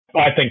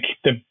I think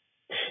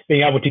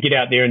being able to get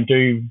out there and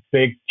do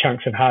big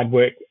chunks of hard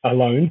work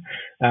alone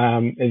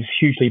is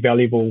hugely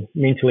valuable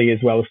mentally as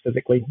well as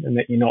physically, and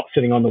that you're not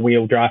sitting on the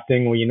wheel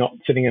drafting, or you're not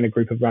sitting in a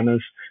group of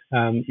runners.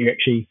 You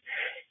actually,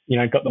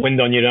 got the wind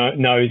on your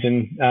nose,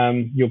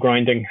 and you're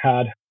grinding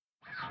hard.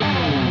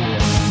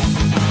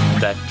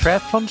 That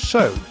Triathlon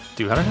Show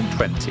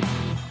 220.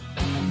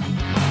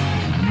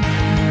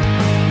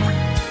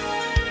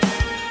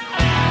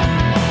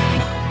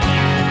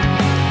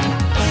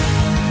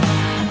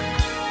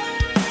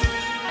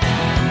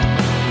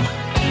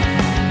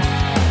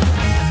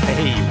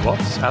 Hey,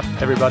 what's up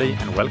everybody,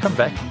 and welcome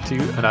back to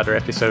another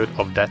episode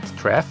of That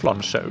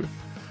Triathlon Show,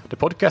 the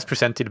podcast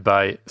presented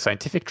by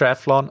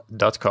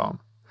scientifictriathlon.com.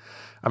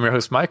 I'm your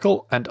host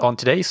Michael, and on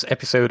today's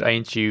episode I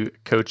interview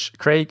Coach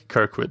Craig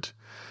Kirkwood.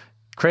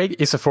 Craig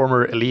is a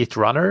former elite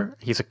runner.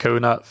 He's a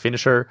Kona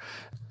finisher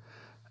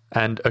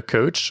and a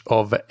coach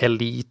of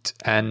elite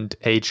and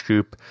age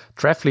group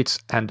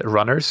triathletes and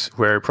runners,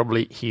 where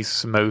probably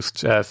his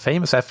most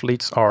famous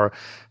athletes are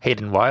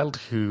Hayden Wilde,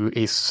 who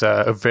is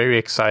a very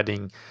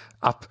exciting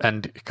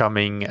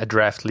up-and-coming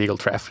draft legal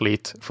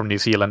triathlete from New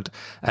Zealand,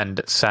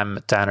 and Sam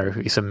Tanner,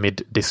 who is a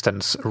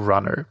mid-distance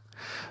runner.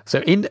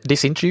 So in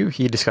this interview,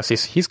 he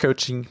discusses his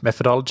coaching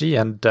methodology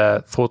and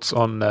thoughts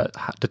on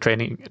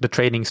the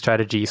training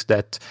strategies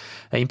that,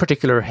 in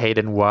particular,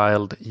 Hayden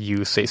Wilde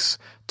uses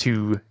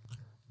to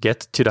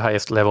get to the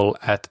highest level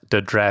at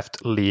the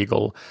draft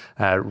legal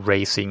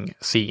racing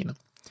scene.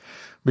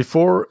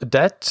 Before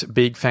that,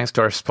 big thanks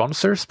to our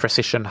sponsors,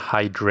 Precision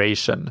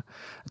Hydration.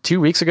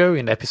 2 weeks ago,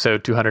 in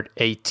episode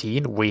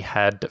 218, we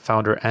had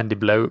founder Andy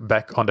Blow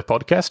back on the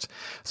podcast.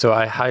 So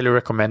I highly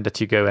recommend that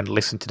you go and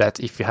listen to that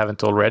if you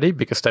haven't already,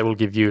 because that will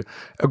give you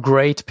a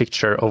great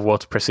picture of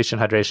what Precision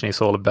Hydration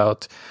is all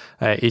about.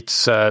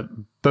 It's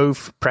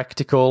both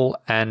practical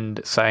and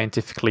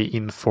scientifically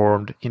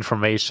informed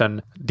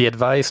information. The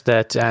advice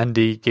that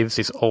Andy gives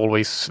is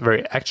always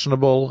very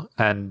actionable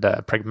and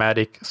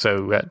pragmatic.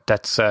 So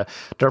there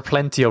are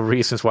plenty of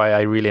reasons why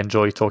I really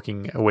enjoy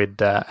talking with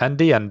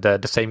Andy, and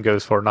the same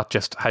goes for not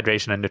just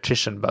hydration and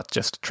nutrition, but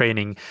just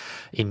training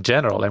in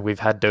general. And we've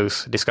had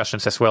those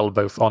discussions as well,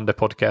 both on the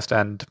podcast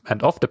and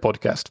off the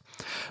podcast.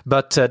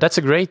 But that's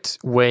a great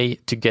way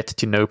to get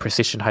to know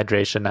Precision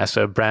Hydration as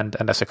a brand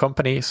and as a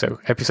company. So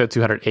episode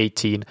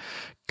 218,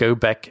 go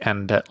back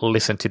and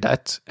listen to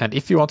that. And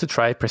if you want to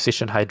try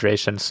Precision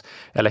Hydration's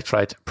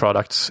electrolyte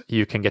products,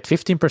 you can get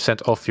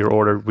 15% off your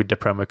order with the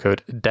promo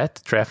code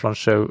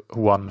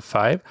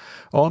THATTriathlonshow15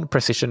 on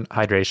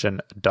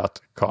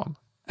precisionhydration.com.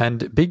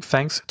 And big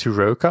thanks to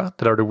Roka,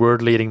 that are the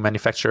world-leading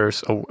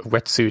manufacturers of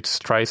wetsuits,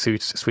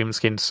 tri-suits, swim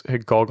skins,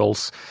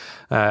 goggles,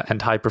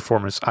 and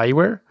high-performance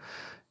eyewear.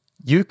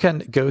 You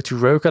can go to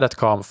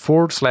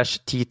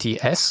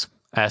roka.com/TTS,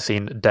 as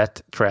in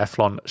That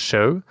Triathlon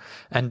Show,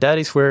 and that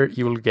is where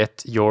you will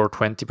get your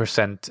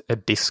 20%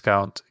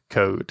 discount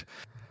code.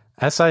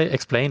 As I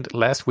explained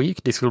last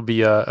week, this will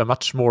be a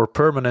much more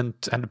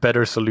permanent and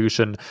better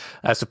solution,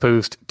 as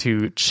opposed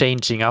to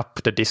changing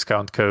up the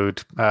discount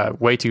code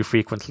way too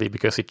frequently,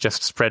 because it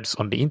just spreads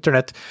on the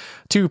internet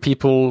to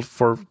people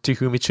to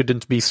whom it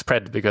shouldn't be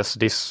spread, because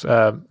this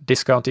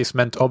discount is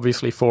meant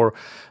obviously for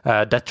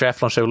That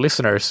Triathlon Show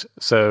listeners.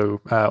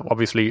 So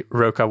obviously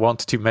Roka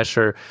want to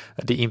measure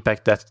the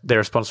impact that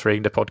their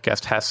sponsoring the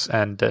podcast has,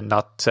 and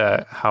not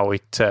how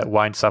it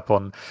winds up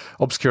on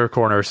obscure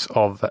corners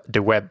of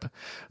the web.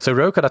 So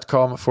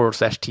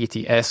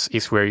roka.com/TTS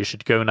is where you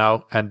should go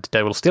now, and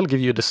they will still give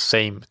you the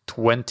same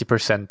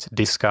 20%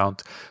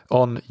 discount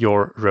on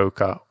your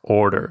Roka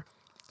order.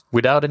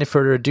 Without any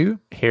further ado,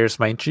 here's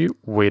my interview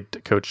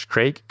with Coach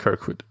Craig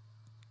Kirkwood.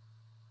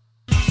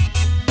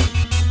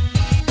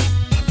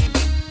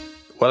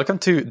 Welcome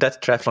to That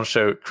Triathlon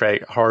Show,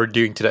 Craig. How are you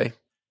doing today?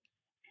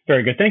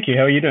 Very good, thank you.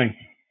 How are you doing?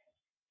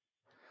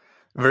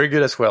 Very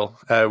good as well.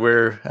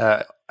 We're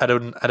at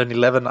an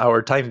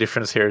 11-hour time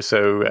difference here,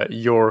 so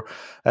you're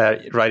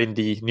right in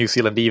the New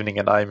Zealand evening,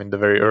 and I'm in the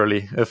very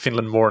early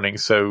Finland morning.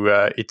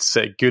 So it's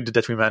good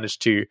that we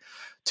managed to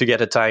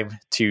get a time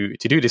to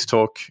do this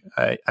talk.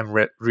 I'm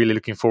really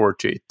looking forward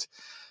to it.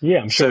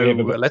 Yeah, I'm sure. So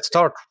let's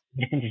start.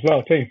 As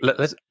well too.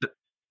 Let's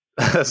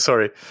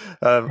sorry.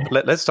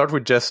 Let's start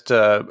with just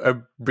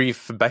a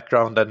brief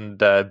background and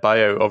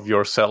bio of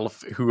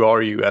yourself. Who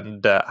are you,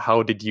 and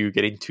how did you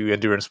get into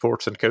endurance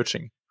sports and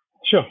coaching?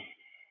 Sure.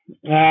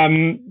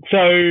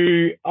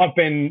 So I've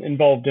been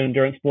involved in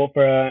endurance sport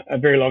for a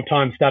very long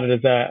time.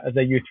 Started as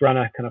a youth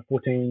runner, kind of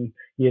 14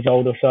 years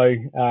old or so.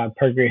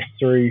 Progressed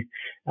through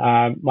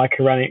my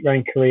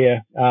running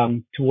career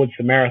towards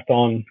the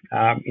marathon.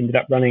 Ended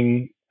up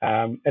running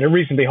at a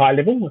reasonably high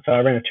level. So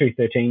I ran a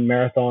 2:13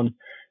 marathon,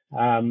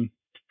 and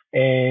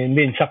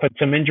then suffered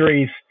some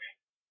injuries.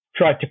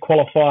 Tried to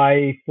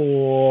qualify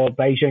for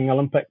Beijing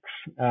Olympics.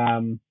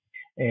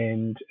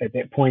 And at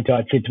that point,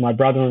 I'd said to my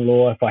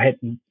brother-in-law, if I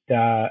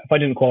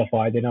didn't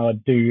qualify, then I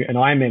would do an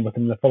Ironman with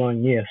him the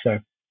following year. So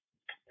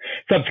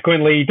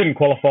subsequently didn't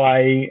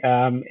qualify,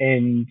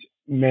 and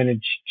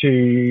managed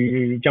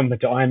to jump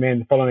into Ironman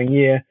the following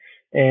year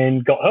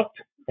and got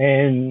hooked.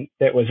 and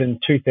that was in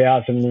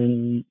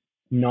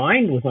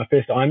 2009 was my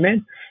first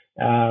Ironman.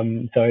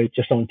 So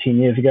just on 10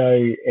 years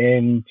ago,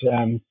 and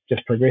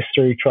just progressed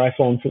through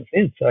triathlon since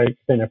then. So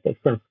it's been a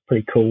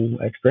pretty cool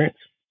experience.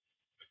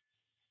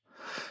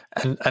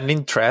 And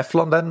in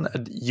triathlon, then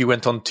you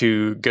went on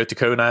to go to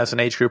Kona as an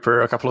age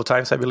grouper a couple of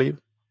times, I believe.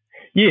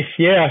 Yes,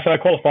 yeah. So I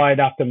qualified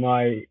after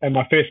my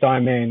first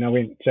Ironman. I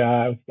went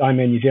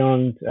Ironman New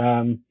Zealand.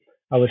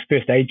 I was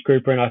first age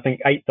grouper, and I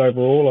think 8th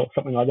overall or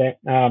something like that.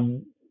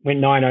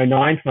 Went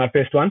 9:09 for my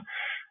first one.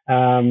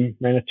 Ran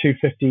a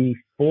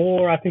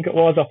 2:54, I think it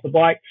was, off the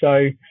bike.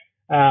 So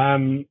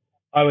I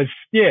was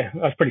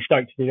pretty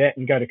stoked to do that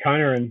and go to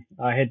Kona. And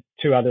I had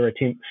 2 other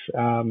attempts.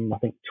 I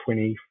think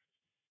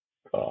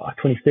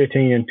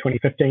 2013 and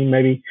 2015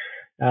 maybe.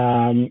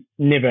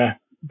 Never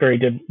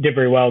did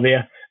very well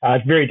there.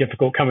 It's very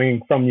difficult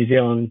coming from New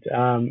Zealand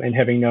and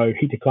having no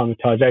heat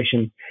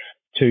acclimatization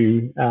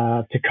to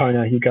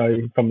Kona. You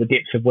go from the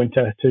depths of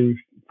winter to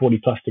 40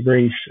 plus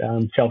degrees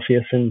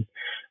Celsius, and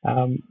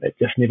it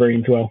just never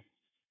ends well.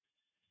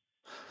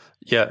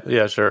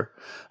 Yeah, sure.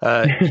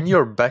 In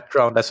your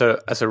background as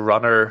a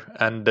runner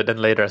and then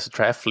later as a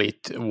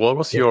triathlete, what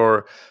was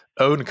your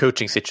own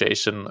coaching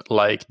situation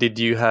like? Did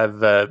you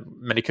have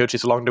many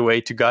coaches along the way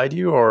to guide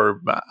you,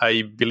 or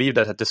I believe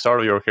that at the start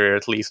of your career,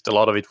 at least, a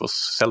lot of it was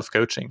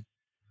self-coaching?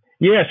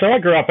 Yeah, so I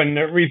grew up in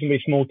a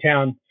reasonably small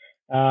town,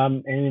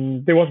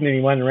 and there wasn't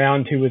anyone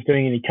around who was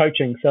doing any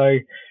coaching. So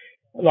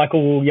like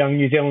all young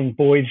New Zealand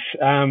boys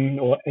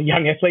or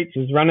young athletes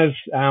as runners,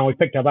 we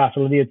picked up Arthur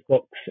Lydiard's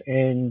books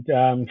and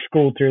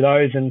scrolled through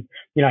those. And,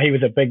 you know, he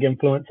was a big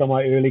influence on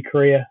my early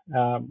career.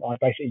 I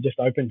basically just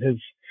opened his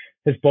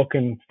book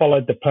and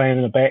followed the plan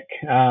in the back,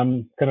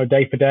 kind of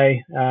day for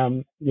day,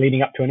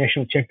 leading up to a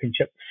national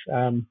championships.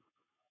 And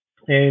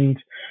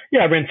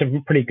yeah, I ran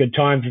some pretty good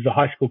times as a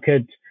high school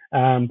kid.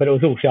 But it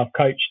was all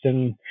self-coached,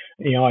 and,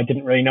 you know, I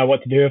didn't really know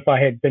what to do if I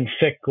had been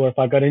sick or if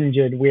I got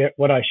injured,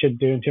 what I should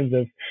do in terms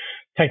of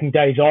taking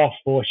days off,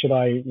 or should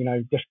I, you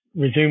know, just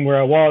resume where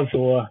I was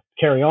or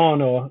carry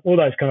on, or all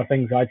those kind of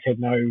things. I just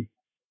had no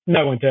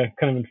one to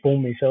kind of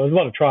inform me. So it was a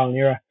lot of trial and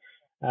error.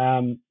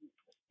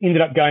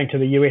 Ended up going to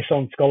the US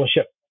on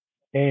scholarship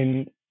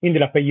and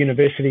ended up at a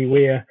university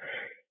where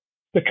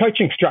the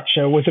coaching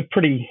structure was a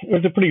pretty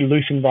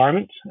loose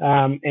environment.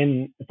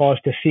 And if I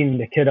was to send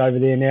a kid over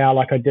there now,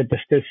 like I did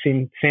to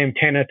send Sam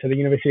Tanner to the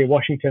University of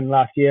Washington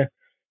last year,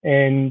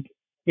 and,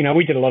 you know,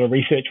 we did a lot of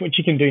research, which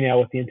you can do now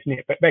with the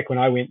internet. But back when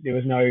I went, there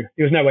was no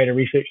way to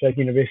research those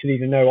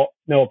universities, and no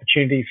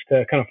opportunities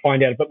to kind of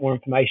find out a bit more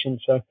information.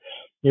 So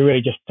you're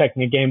really just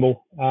taking a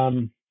gamble.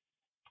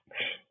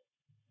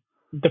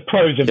 The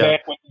pros of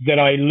that was that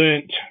I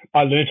learnt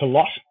a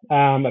lot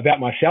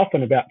about myself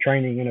and about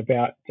training and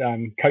about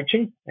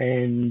coaching.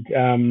 And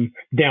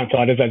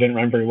downside is I didn't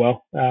run very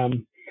well,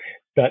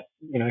 but,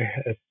 you know,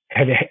 it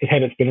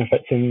had its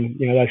benefits, and,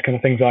 you know, those kind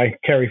of things I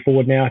carry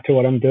forward now to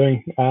what I'm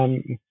doing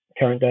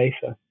current day.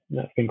 So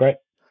that's been great.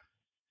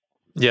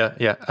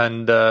 Yeah.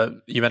 And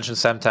you mentioned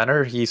Sam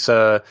Tanner. He's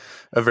a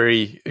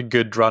very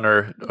good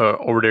runner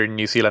over there in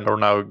New Zealand, or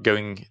now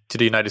going to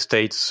the United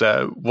States.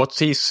 What's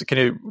his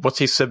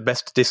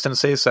best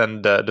distances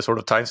and the sort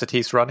of times that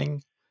he's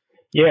running?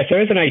 Yeah, so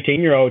as an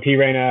 18-year-old, he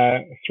ran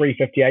a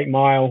 3:58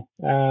 mile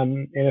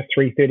and a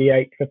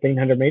 3:38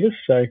 1,500 meters.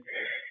 So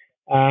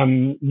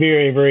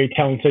very, very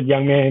talented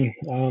young man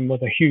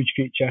with a huge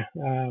future.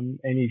 And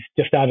he's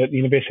just started at the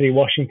University of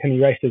Washington. He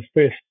raced his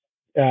first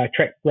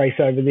track race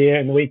over there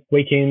in the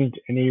weekend,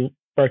 and he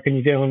broke a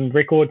New Zealand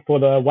record for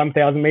the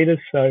 1,000 meters.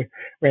 So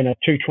ran a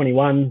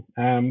 2:21.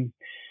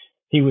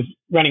 He was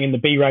running in the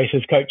B race.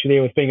 His coach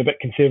there was being a bit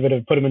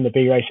conservative, put him in the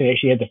B race, and he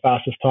actually had the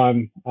fastest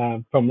time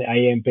from the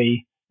A and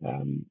B.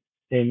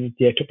 And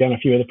yeah, took down a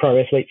few of the pro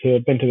athletes who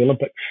had been to the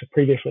Olympics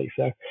previously.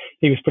 So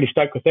he was pretty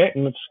stoked with that,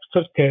 and it's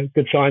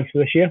good signs for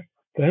this year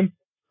for him.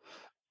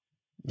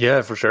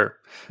 Yeah, for sure.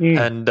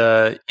 And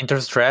in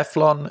terms of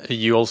triathlon,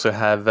 you also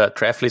have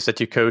triathletes that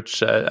you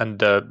coach, and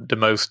the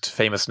most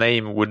famous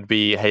name would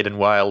be Hayden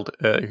Wilde,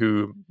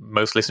 who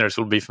most listeners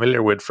will be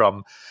familiar with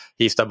from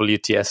his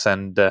WTS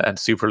and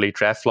Super League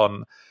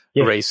triathlon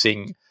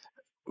racing.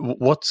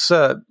 What's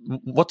the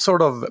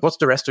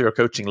rest of your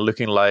coaching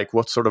looking like?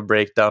 What sort of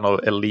breakdown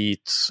of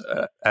elites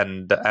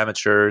and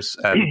amateurs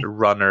and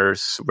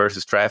runners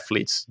versus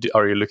triathletes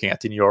are you looking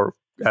at in your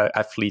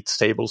athletes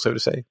table, so to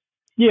say?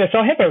 Yeah, so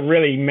I have a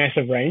really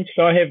massive range.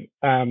 So I have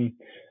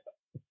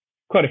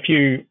quite a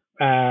few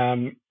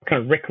kind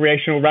of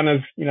recreational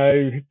runners, you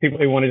know, people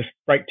who want to just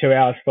break 2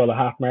 hours for the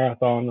half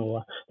marathon,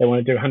 or they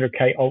want to do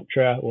 100K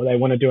ultra, or they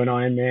want to do an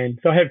Ironman.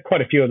 So I have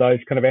quite a few of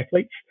those kind of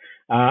athletes.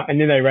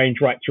 And then they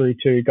range right through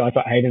to guys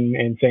like Hayden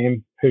and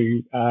Sam,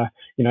 who,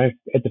 you know,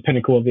 at the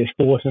pinnacle of their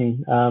sport,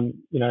 and,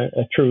 you know,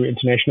 are true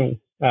international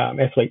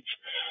athletes.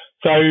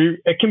 So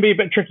it can be a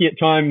bit tricky at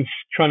times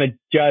trying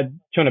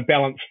to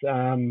balance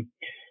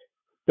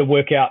the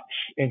workouts,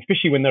 and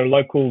especially when they're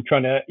local,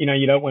 trying to, you know,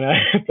 you don't want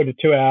to put a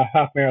 2 hour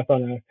half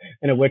marathon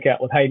in a workout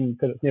with Hayden,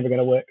 because it's never going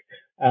to work.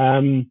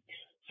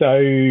 So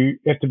you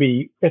have to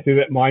be a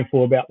bit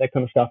mindful about that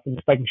kind of stuff and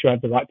just making sure I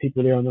have the right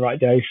people there on the right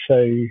days, so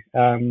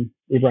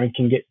everyone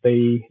can get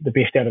the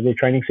best out of their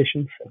training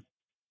sessions.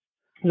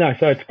 No,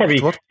 so it's probably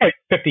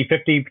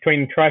 50-50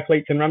 between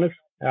triathletes and runners.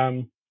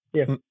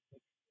 Yeah.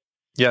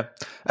 Yeah.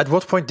 At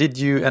what point did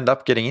you end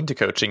up getting into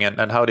coaching,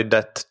 and how did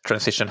that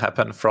transition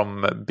happen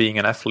from being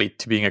an athlete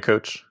to being a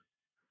coach?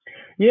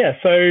 Yeah,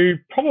 so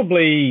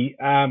probably,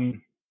 I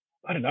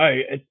don't know,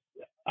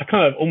 I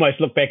kind of almost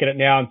look back at it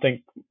now and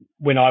think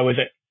when I was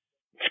at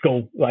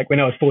school, like when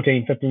I was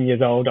 14, 15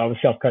 years old, I was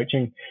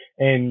self-coaching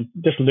and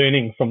just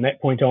learning from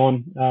that point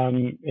on.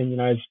 And, you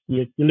know,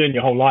 you learn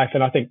your whole life.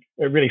 And I think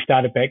it really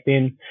started back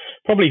then.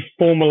 Probably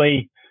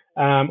formally,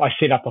 I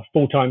set up a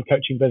full-time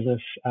coaching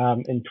business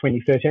in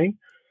 2013.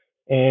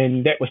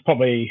 And that was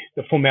probably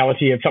the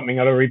formality of something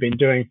I'd already been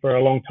doing for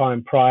a long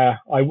time prior.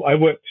 I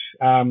worked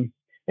in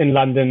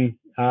London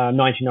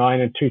 99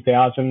 and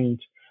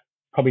 2000,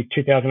 probably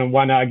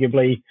 2001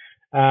 arguably,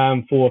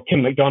 for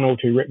Kim McDonald,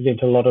 who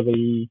represented a lot of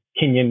the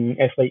Kenyan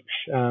athletes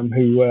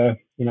who were,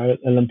 you know,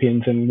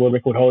 Olympians and world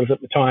record holders at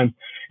the time.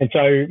 And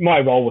so my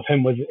role with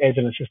him was as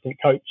an assistant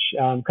coach.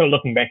 Kind of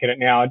looking back at it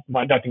now,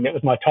 I don't think that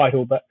was my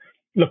title, but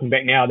looking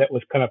back now, that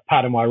was kind of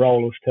part of my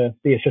role, was to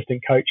be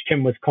assistant coach.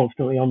 Kim was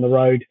constantly on the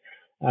road.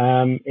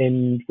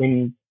 And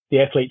when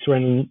the athletes were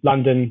in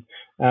London,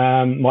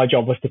 my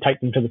job was to take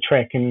them to the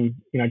track and,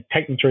 you know,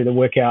 take them through the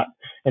workout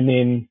and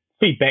then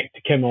feedback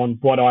to Kim on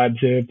what I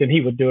observed, and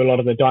he would do a lot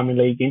of the Diamond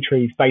League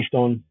entries based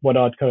on what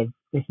I'd kind of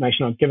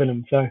information I'd given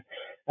him. So,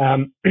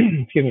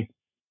 excuse me.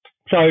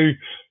 So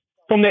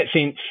from that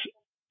sense,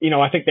 you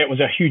know, I think that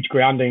was a huge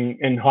grounding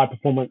in high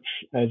performance,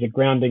 as a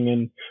grounding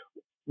in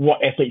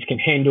what athletes can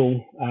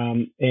handle,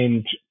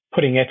 and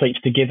putting athletes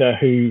together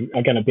who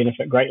are going to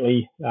benefit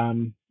greatly,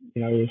 you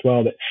know, as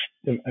well.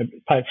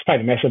 It's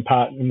played a massive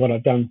part in what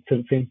I've done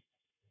since then.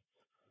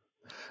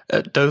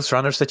 Those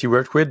runners that you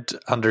worked with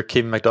under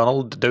Kim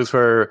McDonald, those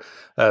were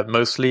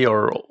mostly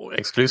or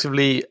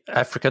exclusively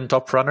African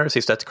top runners,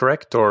 is that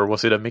correct? Or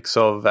was it a mix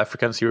of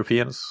Africans,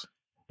 Europeans?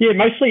 Yeah,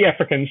 mostly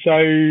African. So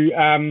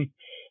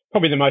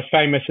probably the most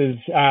famous is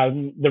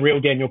the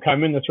real Daniel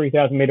Komen, the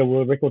 3,000 meter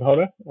world record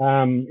holder.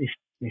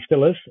 He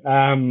still is.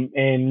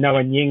 And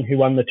Noah Nyeng, who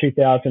won the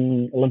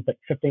 2000 Olympic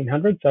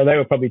 1500. So they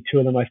were probably two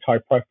of the most high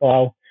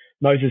profile.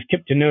 Moses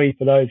Kiptanui,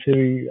 for those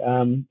who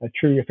are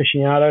true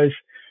aficionados,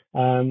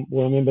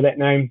 will remember that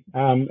name.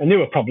 And there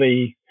were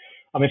probably,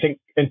 I think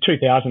in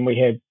 2000 we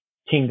had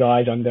 10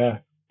 guys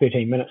under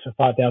 13 minutes for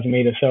 5,000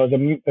 meters. So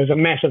it was a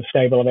massive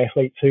stable of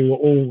athletes who were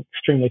all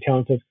extremely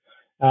talented.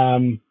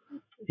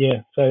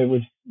 Yeah, so it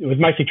was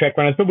mostly track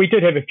runners, but we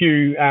did have a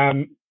few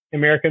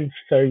Americans.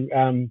 So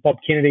Bob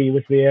Kennedy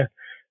was there,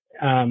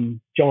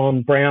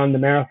 John Brown, the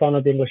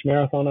marathoner, the English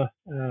marathoner.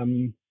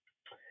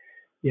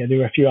 Yeah, there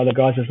were a few other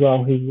guys as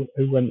well who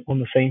went on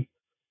the scene.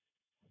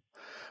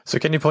 So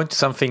can you point to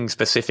something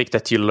specific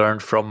that you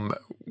learned from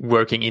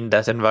working in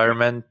that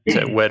environment,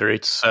 whether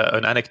it's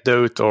an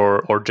anecdote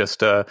or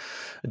just a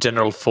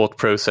general thought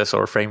process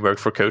or framework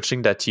for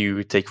coaching that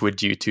you take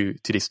with you to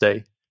this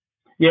day?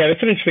 Yeah,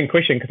 that's an interesting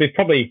question, because there's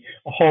probably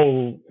a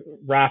whole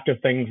raft of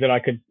things that I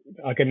could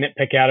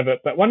nitpick out of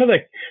it. But one of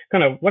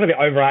the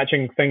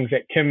overarching things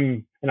that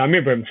Kim, and I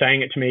remember him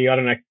saying it to me, I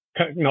don't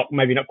know,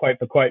 maybe not quote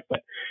for quote,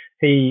 but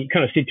he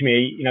kind of said to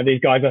me, you know,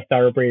 these guys are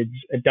thoroughbreds.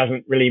 It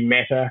doesn't really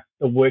matter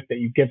the work that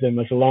you give them,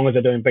 as long as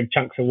they're doing big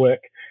chunks of work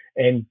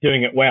and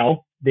doing it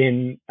well,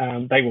 then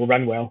they will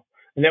run well.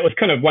 And that was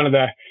kind of one of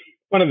the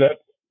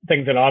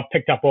things that I've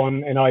picked up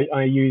on, and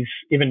I use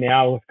even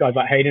now with guys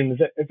like Hayden, is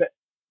that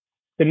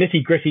the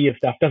nitty gritty of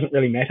stuff doesn't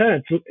really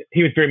matter.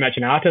 He was very much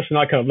an artist, and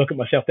I kind of look at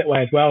myself that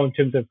way as well, in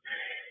terms of,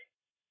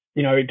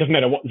 you know, it doesn't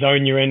matter what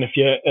zone you're in. If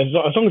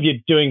as long as you're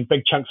doing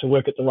big chunks of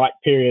work at the right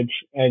periods,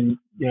 and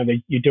you know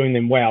you're doing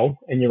them well,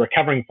 and you're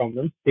recovering from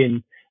them,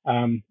 then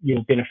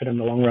you'll benefit in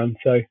the long run.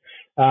 So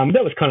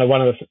that was kind of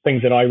one of the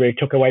things that I really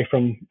took away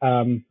from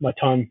my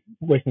time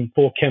working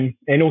for Kim,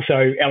 and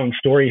also Alan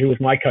Story, who was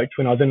my coach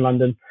when I was in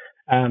London.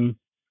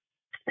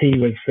 He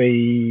was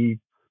the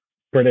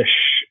British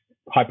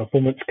high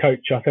performance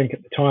coach, I think,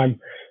 at the time.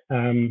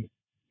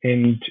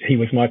 And he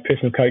was my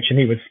personal coach, and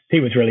he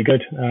was really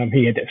good.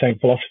 He had that same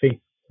philosophy.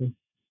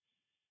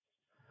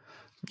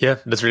 Yeah,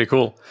 that's really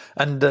cool.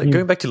 And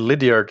going back to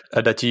Lydiard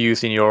that you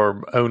use in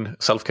your own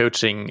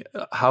self-coaching,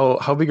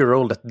 how big a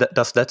role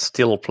does that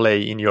still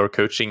play in your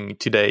coaching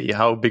today?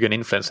 How big an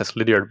influence has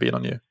Lydiard been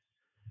on you?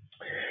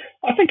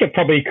 I think it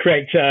probably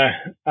creates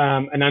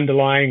an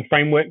underlying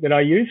framework that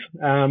I use.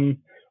 I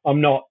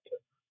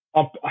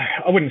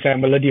wouldn't say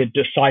I'm a Lydiard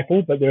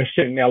disciple, but there are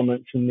certain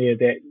elements in there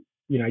that,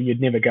 you know,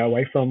 you'd never go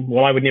away from.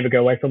 Well, I would never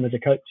go away from as a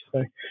coach.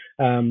 So,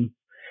 and,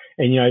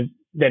 you know,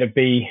 that'd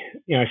be,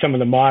 you know, some of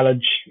the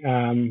mileage,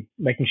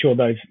 making sure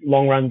those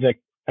long runs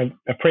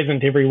are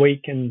present every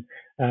week, and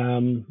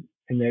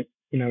that,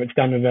 you know, it's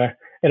done at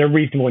a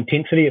reasonable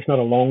intensity. It's not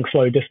a long,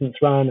 slow distance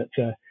run.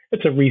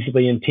 It's a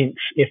reasonably intense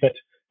effort,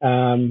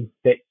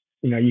 that,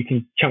 you know, you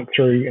can chunk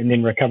through and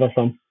then recover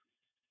from.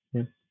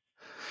 Yeah.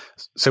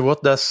 So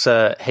what does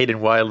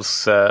Hayden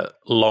Wilde's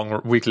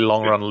weekly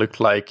long run look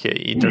like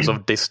in terms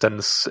of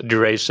distance,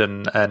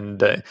 duration,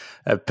 and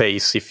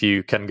pace, if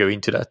you can go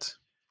into that?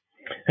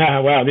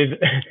 Wow,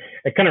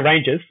 it kind of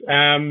ranges,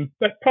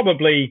 but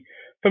probably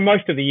for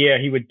most of the year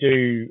he would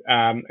do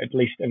at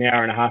least an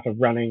hour and a half of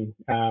running,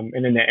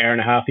 and in that hour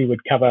and a half he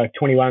would cover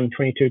 21,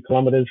 22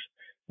 kilometers.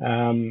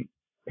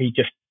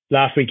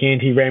 Last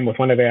weekend he ran with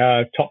one of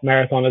our top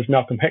marathoners,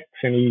 Malcolm Hicks,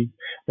 and I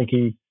think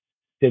he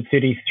did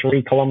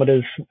 33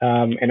 kilometers,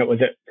 and it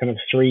was at kind of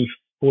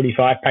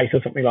 3:45 pace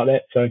or something like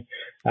that. So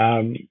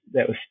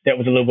that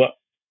was a little bit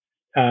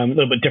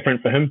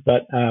different for him,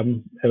 but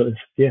it was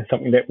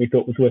something that we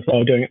thought was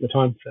worthwhile doing at the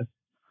time. So.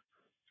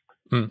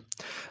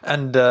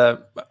 And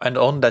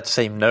on that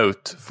same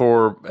note,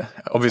 for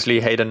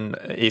obviously Hayden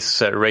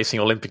is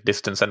racing Olympic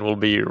distance and will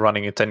be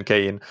running a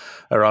 10K in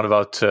around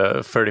about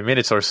 30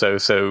 minutes or so.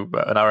 So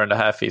an hour and a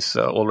half is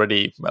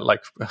already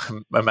like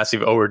a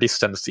massive over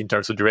distance in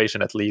terms of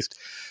duration, at least.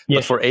 Yes.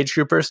 But for age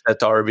groupers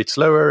that are a bit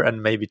slower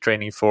and maybe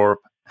training for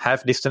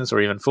half distance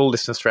or even full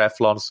distance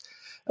triathlons,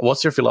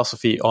 what's your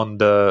philosophy on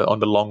the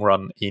long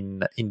run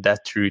in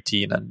that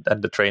routine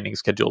and the training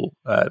schedule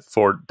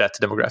for that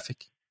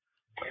demographic?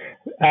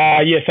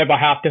 So by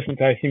half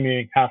distance, I assume you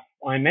mean half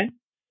Ironman?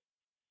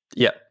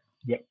 Yeah.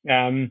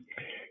 My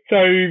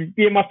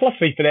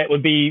philosophy for that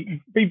would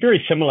be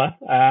very similar.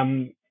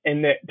 And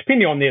that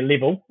depending on their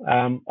level,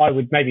 I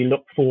would maybe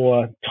look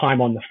for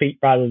time on the feet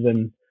rather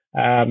than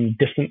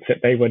distance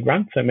that they would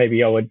run. So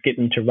maybe I would get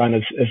them to run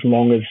as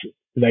long as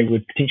they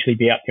would potentially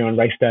be out there on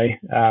race day,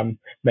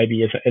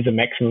 maybe as a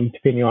maximum,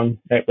 depending on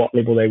at what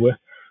level they were.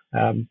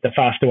 The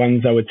faster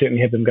ones, I would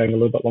certainly have them going a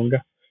little bit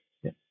longer.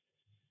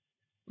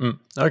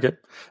 Okay.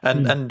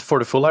 And for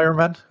the full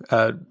Ironman,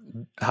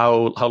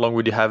 how long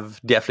would you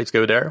have the athletes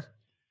go there?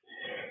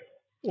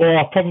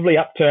 Well, probably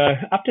up to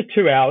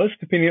 2 hours,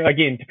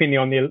 depending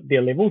on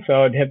their level.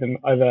 So I'd have them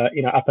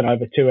up and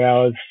over 2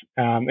 hours,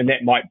 and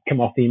that might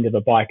come off the end of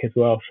the bike as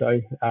well. So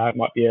it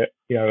might be a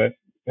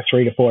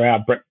 3 to 4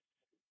 hour break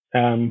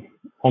on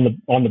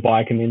the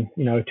bike, and then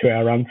a 2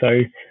 hour run.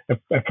 So a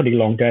pretty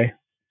long day.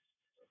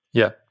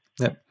 Yeah.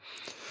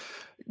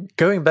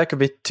 Going back a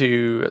bit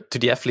to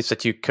the athletes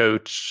that you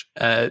coach,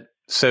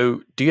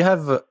 so do you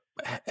have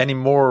any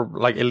more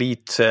like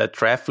elite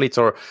triathletes,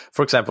 or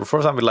for example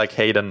like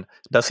Hayden,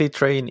 does he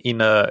train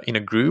in a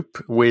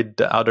group with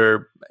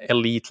other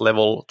elite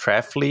level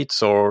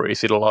triathletes, or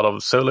is it a lot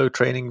of solo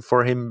training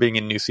for him being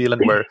in New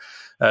Zealand where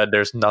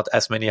there's not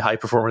as many high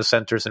performance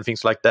centers and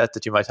things like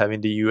that you might have in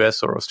the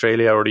US or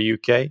Australia or the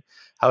UK?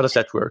 How does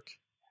that work?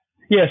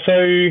 Yeah, so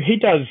he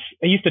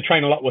used to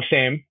train a lot with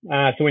Sam.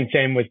 So when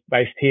Sam was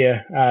based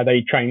here,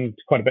 they trained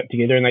quite a bit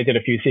together, and they did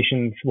a few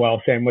sessions while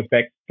Sam was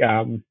back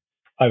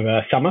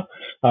over summer,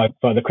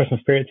 for the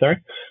Christmas period, sorry.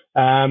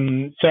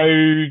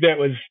 So that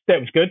was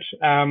good.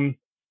 I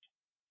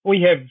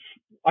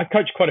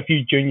coach quite a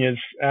few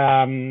juniors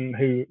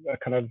who are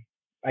kind of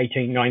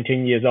 18,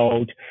 19 years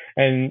old,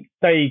 and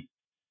I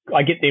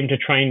get them to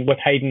train with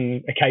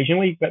Hayden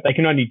occasionally, but they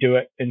can only do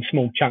it in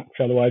small chunks,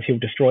 otherwise he'll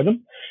destroy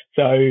them.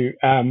 So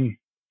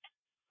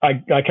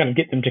I kind of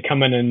get them to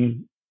come in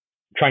and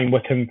train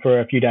with him for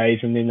a few days,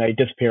 and then they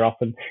disappear off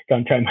and go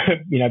and train,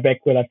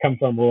 back where they've come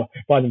from or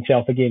by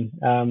themselves again.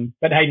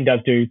 But Hayden does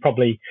do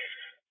probably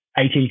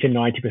 80 to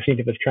 90%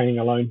 of his training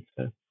alone.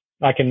 So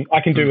I can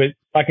do it.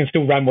 I can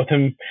still run with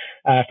him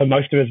for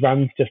most of his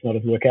runs, just not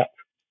his workouts.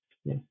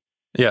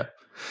 Yeah.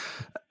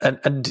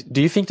 And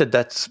do you think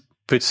that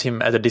puts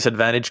him at a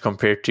disadvantage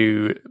compared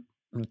to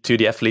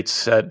the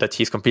athletes that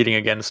he's competing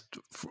against,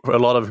 a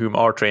lot of whom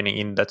are training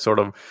in that sort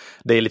of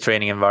daily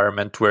training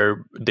environment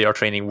where they are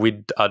training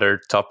with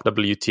other top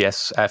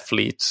WTS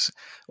athletes?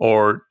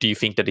 Or do you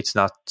think that it's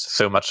not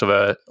so much of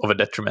a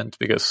detriment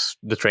because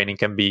the training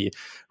can be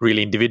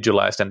really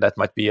individualized, and that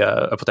might be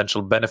a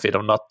potential benefit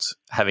of not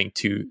having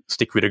to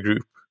stick with a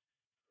group?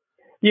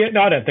 Yeah,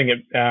 no, I don't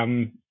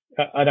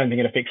think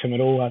it affects him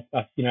at all.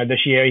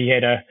 This year he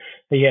had a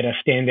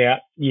standout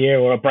year,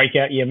 or a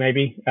breakout year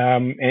maybe.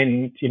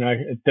 And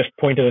at this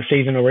point of the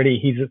season already,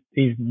 he's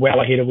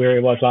well ahead of where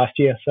he was last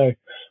year. So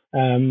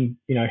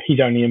he's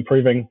only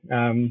improving.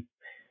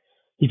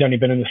 He's only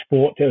been in the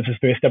sport. It was his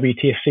first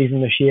WTS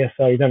season this year,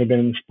 so he's only been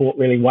in the sport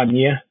really 1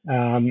 year,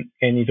 and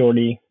he's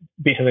already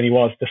better than he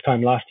was this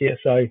time last year.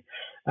 So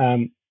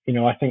I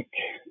think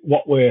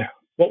what we've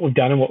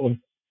done and what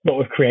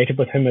we've created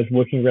with him is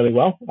working really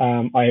well.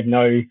 I have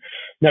no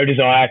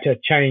desire to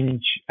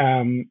change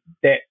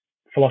that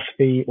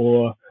philosophy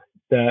or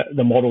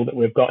the model that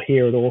we've got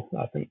here at all.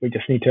 I think we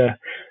just need to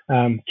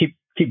keep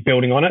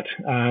building on it.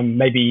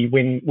 Maybe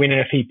when and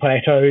if he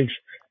plateaus,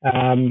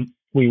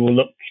 we will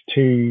look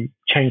to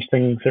change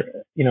things,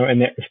 in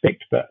that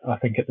respect. But I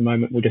think at the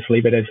moment we'll just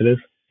leave it as it is.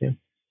 Yeah.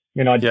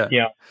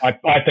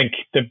 I think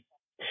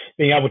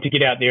being able to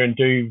get out there and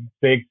do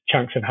big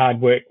chunks of hard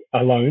work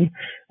alone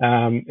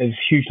is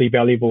hugely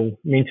valuable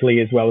mentally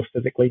as well as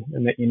physically,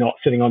 and that you're not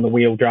sitting on the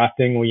wheel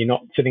drafting, or you're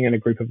not sitting in a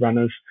group of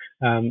runners.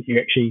 You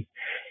actually,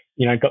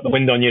 got the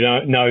wind on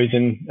your nose,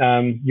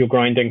 and you're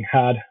grinding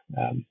hard.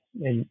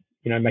 And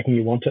making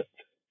you want it.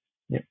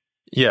 Yeah.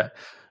 Yeah.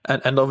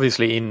 And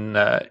obviously in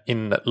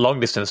long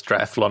distance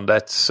triathlon,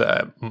 that's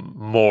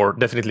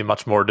definitely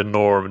much more the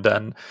norm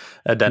than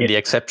the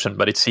exception.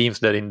 But it seems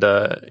that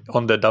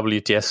on the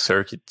WTS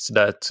circuits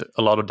that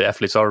a lot of the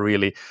athletes are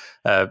really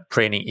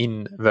training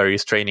in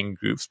various training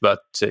groups.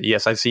 But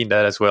yes, I've seen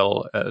that as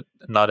well,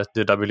 not at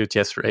the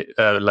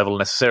WTS level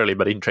necessarily,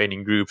 but in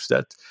training groups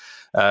that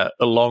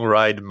a long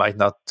ride might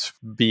not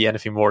be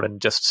anything more than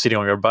just sitting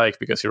on your bike,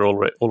 because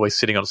you're always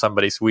sitting on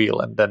somebody's wheel,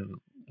 and then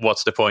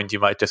what's the point? You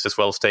might just as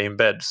well stay in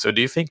bed. So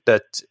do you think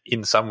that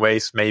in some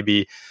ways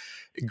maybe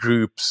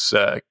groups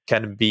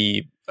can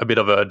be a bit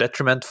of a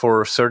detriment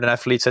for certain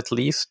athletes at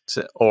least?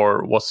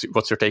 Or what's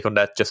your take on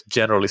that, just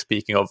generally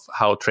speaking, of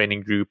how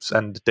training groups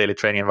and daily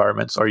training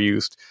environments are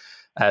used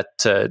at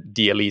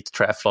the elite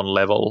triathlon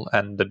level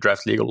and the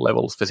draft legal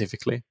level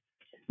specifically?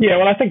 Yeah,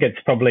 well, I think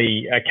it's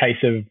probably a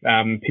case of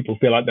people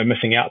feel like they're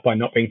missing out by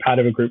not being part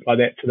of a group like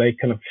that, so they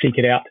kind of seek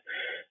it out.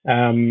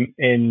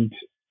 And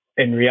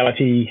in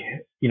reality,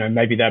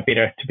 maybe they're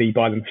better to be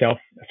by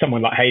themselves.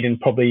 Someone like Hayden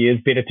probably is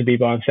better to be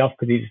by himself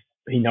because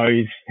he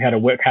knows how to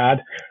work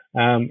hard.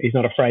 He's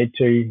not afraid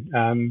to,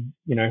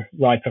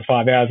 ride for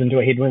 5 hours into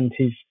a headwind.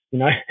 He'll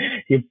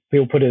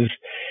put his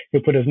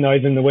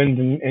nose in the wind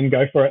and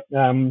go for it.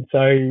 And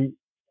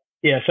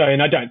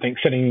I don't think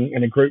sitting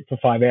in a group for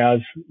 5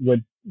 hours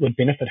would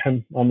benefit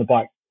him on the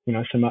bike,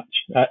 so much.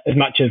 As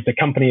much as the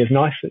company is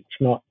nice, it's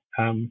not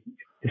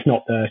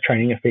the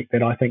training effect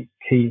that I think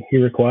he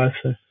requires.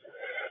 So.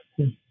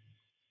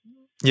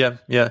 Yeah.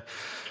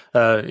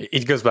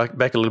 It goes back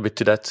a little bit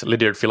to that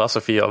Lydiard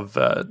philosophy of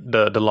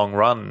the long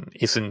run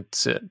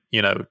isn't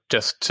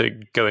just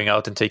going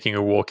out and taking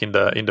a walk in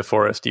the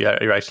forest.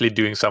 You're actually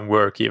doing some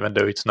work, even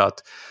though it's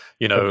not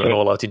an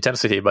all-out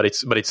intensity, but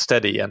it's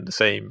steady. And the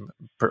same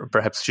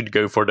perhaps should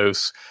go for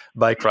those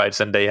bike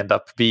rides, and they end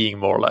up being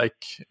more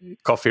like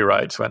coffee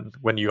rides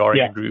when you are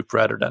in a group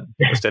rather than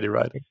a steady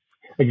ride.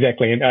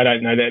 Exactly, and I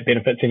don't know that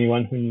benefits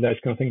anyone when those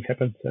kind of things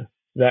happen. So.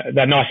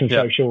 They're nice and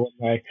social.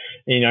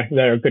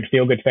 They're a good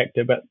feel-good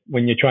factor. But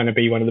when you're trying to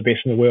be one of the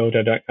best in the world,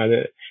 I don't know that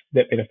it's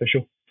that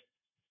beneficial.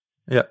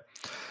 Yeah.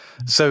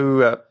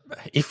 So,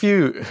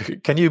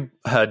 can you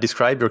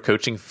describe your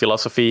coaching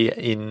philosophy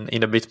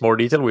in a bit more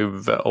detail?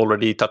 We've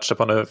already touched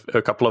upon a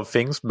couple of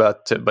things,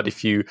 but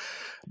if you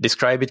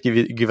describe it,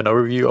 give an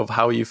overview of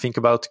how you think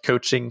about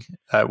coaching,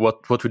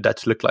 what would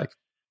that look like?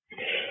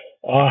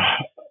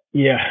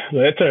 Yeah,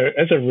 that's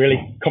a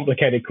really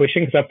complicated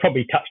question because I've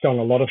probably touched on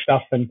a lot of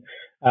stuff, and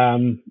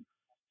I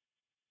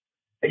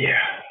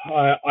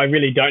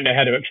really don't know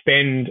how to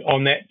expand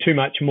on that too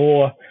much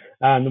more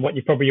than what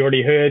you've probably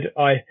already heard.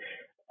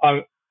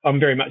 I'm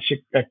very much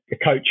a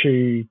coach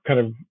who kind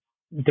of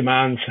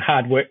demands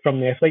hard work from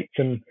the athletes,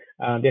 and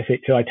the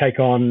athletes who I take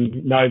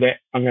on know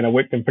that I'm going to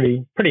work them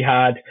pretty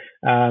hard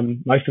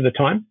most of the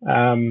time.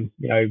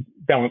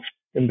 Balance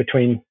in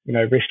between,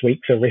 rest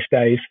weeks or rest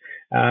days.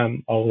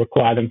 I'll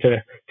require them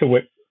to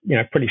work,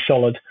 pretty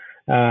solid.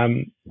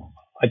 I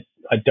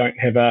don't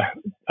have a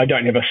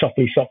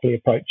softly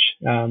approach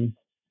to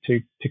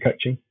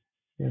coaching.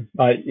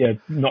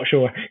 Not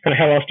sure kind of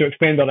how else to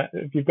expand on it.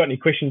 If you've got any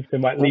questions that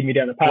might lead me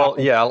down the path. Well,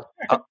 yeah,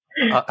 I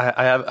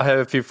have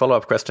a few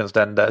follow-up questions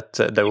then that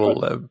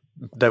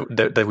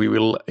we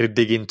will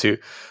dig into.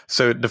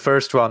 So the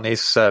first one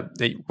is,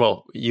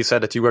 you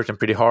said that you worked them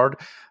pretty hard.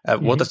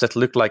 What does that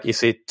look like?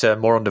 Is it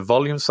more on the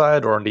volume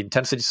side or on the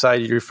intensity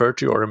side you refer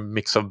to, or a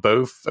mix of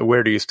both?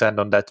 Where do you stand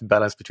on that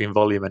balance between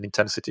volume and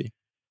intensity?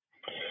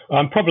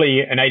 I'm probably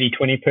an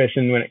 80-20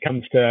 person when it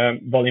comes to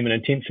volume and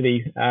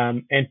intensity,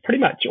 and pretty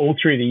much all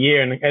through the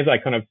year. And as I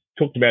kind of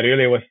talked about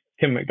earlier with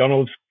Tim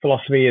McDonald's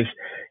philosophy is,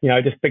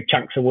 just big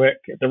chunks of work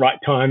at the right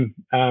time,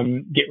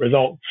 get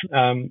results.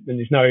 And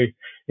there's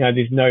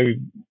no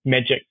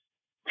magic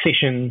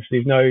sessions.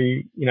 There's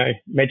no,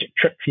 magic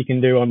tricks you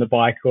can do on the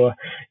bike or,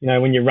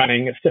 when you're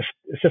running. It's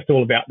just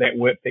all about that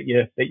work that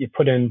you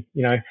put in,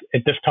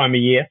 at this time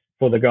of year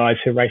for the guys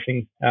who are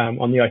racing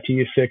on the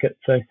ITU circuit.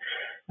 So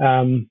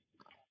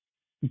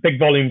big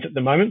volumes at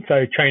the moment.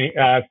 So training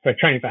for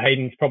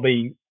Hayden's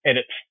probably at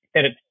its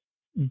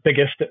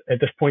biggest at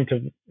this point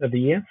of the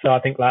year. So I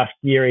think last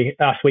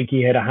week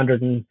he had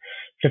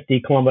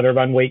 150 kilometer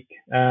run week.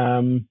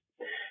 I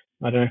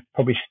don't know,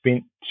 probably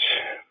spent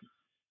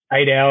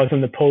 8 hours in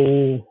the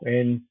pool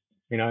and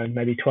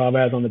maybe 12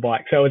 hours on the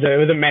bike. So it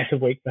was a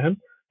massive week for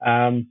him.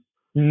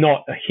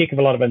 Not a heck of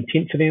a lot of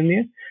intensity in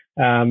there,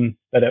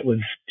 but it was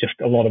just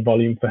a lot of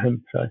volume for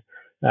him.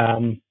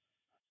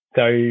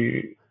 So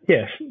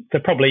yes, so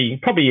probably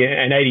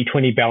an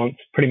 80-20 balance,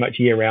 pretty much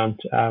year round.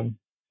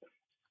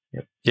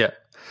 Yeah.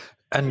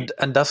 And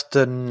does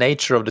the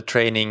nature of the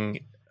training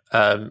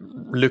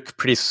look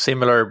pretty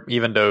similar,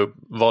 even though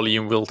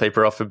volume will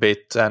taper off a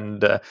bit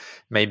and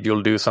maybe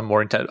you'll do some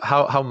more intense?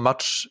 How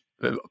much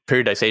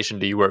periodization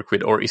do you work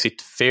with, or is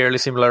it fairly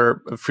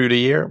similar through the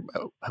year?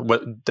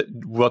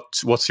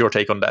 What's your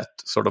take on that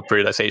sort of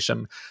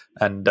periodization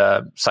and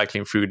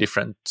cycling through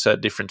different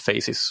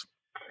phases?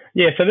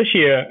 Yeah, so this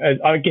year,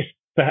 I guess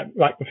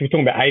like if we're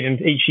talking about Hayden,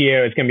 each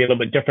year is going to be a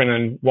little bit different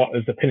in what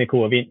is the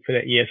pinnacle event for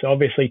that year. So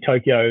obviously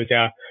Tokyo is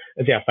our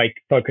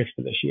focus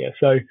for this year.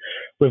 So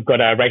we've got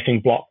a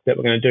racing block that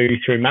we're going to do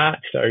through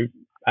March. So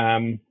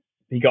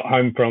he got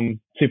home from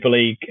Super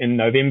League in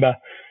November.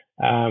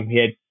 He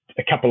had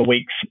a couple of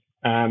weeks,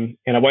 and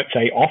I won't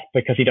say off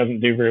because he doesn't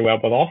do very well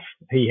with off.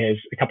 He has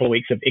a couple of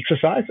weeks of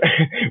exercise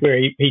where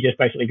he just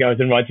basically goes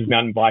and rides his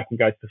mountain bike and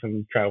goes for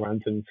some trail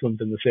runs and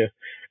swims in the surf.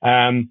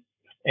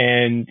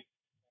 And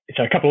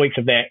so a couple of weeks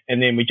of that,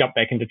 and then we jump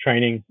back into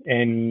training,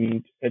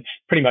 and it's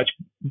pretty much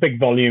big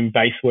volume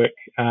base work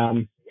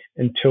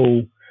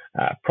until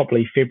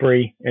probably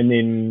February, and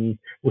then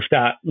we'll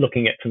start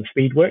looking at some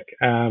speed work.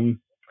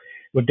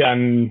 We've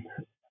done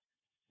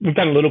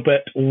a little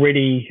bit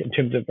already in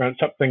terms of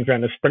some things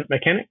around the sprint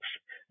mechanics.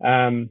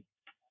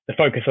 The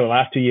focus of the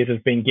last 2 years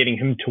has been getting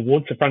him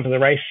towards the front of the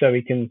race so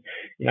he can,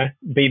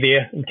 be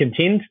there and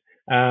contend.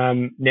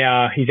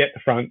 Now he's at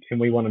the front and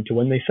we want him to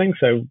win these things.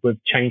 So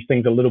we've changed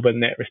things a little bit in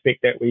that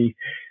respect, that we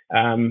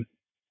want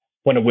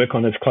to work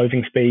on his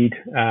closing speed.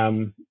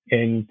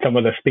 And some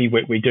of the speed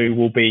work we do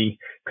will be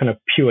kind of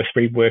pure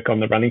speed work on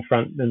the running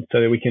front. And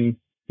so that we can,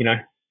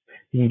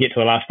 you can get to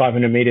the last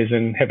 500 meters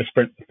and have a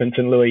sprint with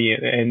Vincent Louis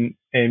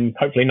and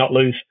hopefully not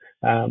lose.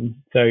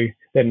 So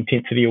that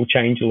intensity will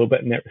change a little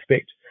bit in that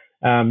respect.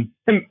 And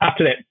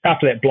after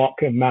that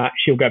block in March,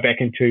 he'll go back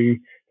into,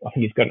 I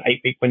think he's got an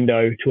 8-week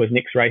window to his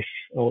next race,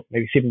 or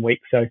maybe 7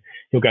 weeks. So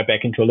he'll go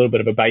back into a little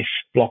bit of a base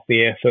block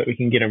there so that we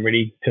can get him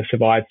ready to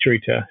survive through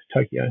to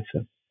Tokyo.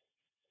 So,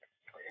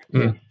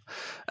 yeah.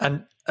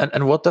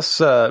 And what does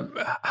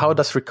how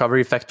does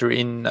recovery factor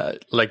in?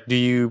 Do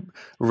you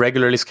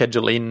regularly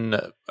schedule in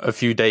a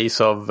few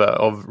days of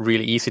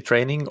really easy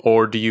training,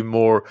 or do you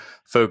more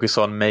focus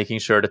on making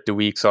sure that the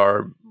weeks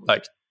are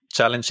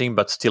challenging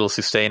but still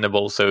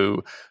sustainable?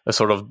 So a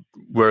sort of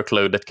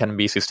workload that can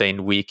be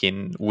sustained week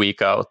in,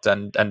 week out,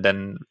 and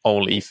then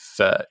only if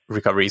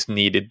recovery is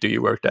needed do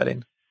you work that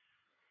in?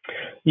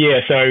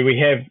 Yeah, so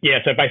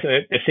so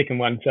basically the second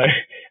one. So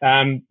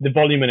the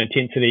volume and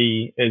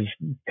intensity is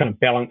kind of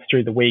balanced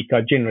through the week.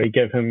 I generally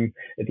give him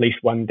at least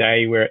one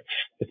day where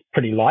it's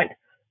pretty light.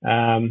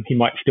 He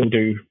might still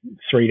do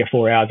 3 to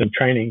 4 hours of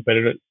training, but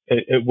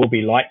it will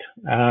be light.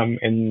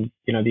 And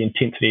the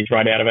intensity is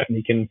right out of it, and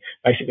he can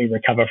basically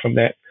recover from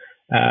that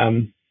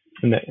in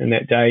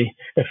that day.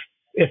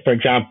 If for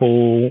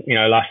example,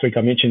 last week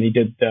I mentioned he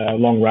did a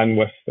long run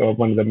with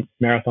one of the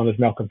marathoners,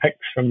 Malcolm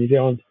Hicks from New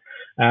Zealand.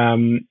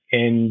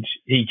 And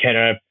he had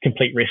a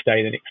complete rest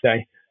day the next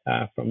day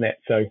from that.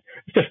 So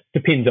it just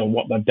depends on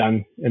what they've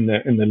done in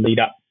the lead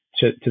up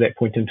to that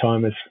point in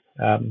time, is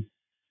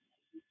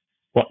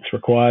what's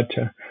required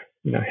to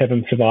have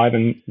him survive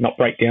and not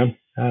break down.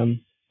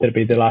 That'd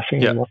be the last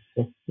thing.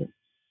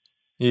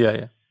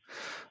 Yeah.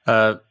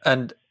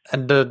 And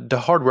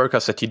the hard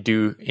workouts that you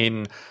do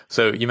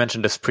so you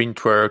mentioned the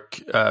sprint work.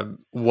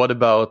 What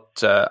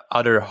about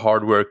other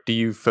hard work? Do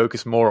you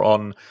focus more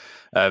on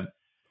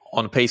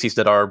paces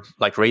that are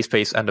like race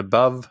pace and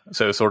above,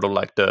 so sort of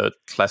like the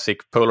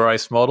classic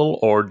polarized model,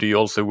 or do you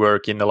also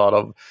work in a lot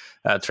of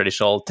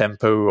traditional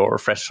tempo or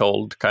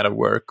threshold kind of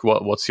work?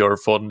 What's your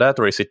thought on that,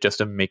 or is it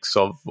just a mix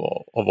of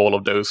all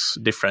of those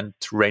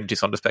different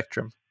ranges on the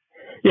spectrum?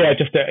 Yeah,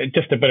 just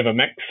a bit of a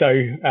mix. So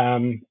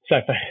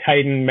for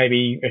Hayden,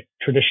 maybe a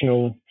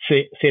traditional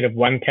set of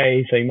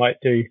 1Ks. So he might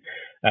do,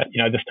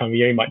 this time of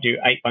year, he might do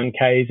 8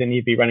 1Ks, and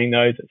he'd be running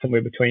those at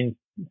somewhere between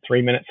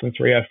 3 minutes and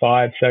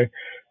 3:05. So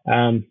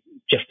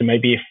just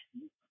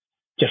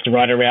to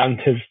ride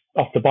around his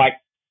off the bike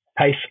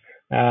pace,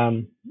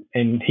 and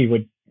he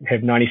would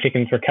have 90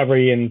 seconds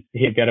recovery, and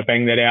he'd be able to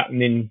bang that out,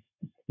 and then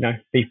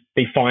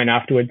be fine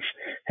afterwards.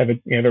 Have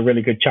a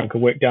really good chunk of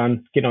work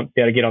done. Be able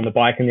to get on the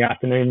bike in the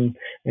afternoon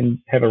and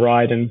have a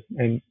ride, and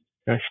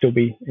still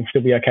be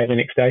okay the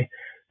next day.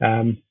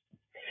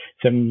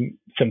 Some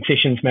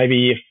sessions,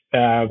 maybe if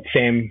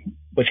Sam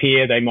was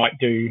here, they might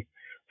do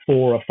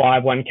 4 or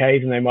 5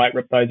 1Ks, and they might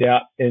rip those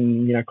out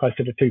in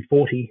closer to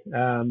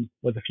 2:40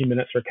 with a few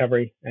minutes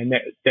recovery, and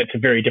that's a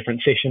very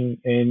different session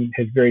and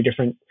has very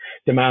different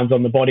demands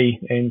on the body,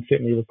 and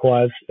certainly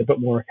requires a bit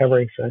more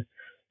recovery. So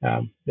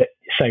that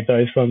save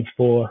those ones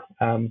for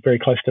very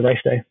close to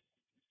race day.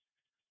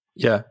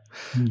 Yeah.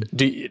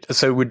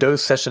 So would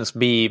those sessions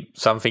be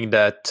something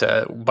that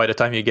by the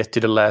time you get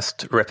to the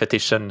last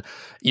repetition,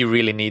 you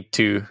really need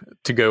to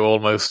go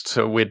almost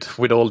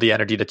with all the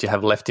energy that you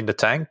have left in the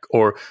tank,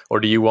 or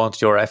do you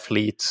want your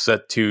athletes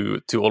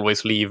to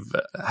always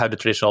have the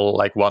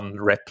traditional 1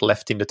 rep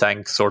left in the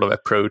tank sort of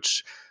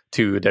approach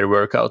to their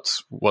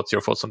workouts? What's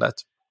your thoughts on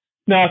that?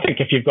 No, I think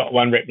if you've got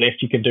 1 rep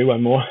left, you could do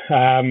 1 more.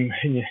 And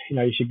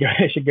you should go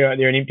out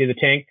there and empty the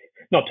tank.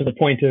 Not to the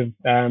point of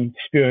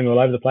spewing all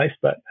over the place,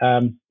 but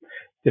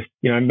just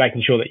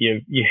making sure that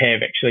you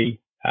have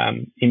actually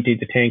emptied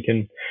the tank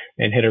and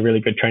had a really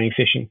good training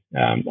session.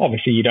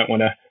 Obviously, you don't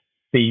want to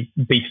be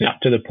beaten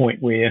up to the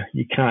point where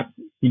you can't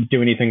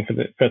do anything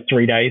for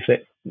 3 days.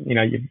 That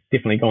you've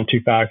definitely gone too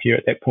far if you're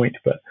at that point.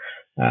 But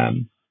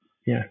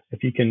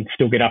if you can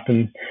still get up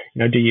and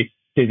do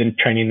do the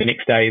training the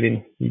next day,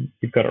 then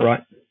you've got it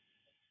right.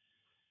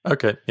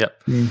 Okay, yeah.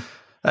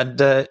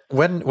 And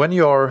when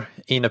you're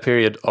in a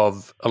period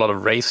of a lot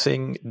of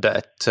racing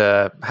that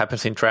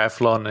happens in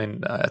triathlon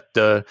and at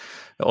the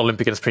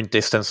Olympic and sprint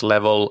distance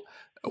level,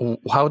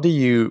 how do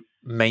you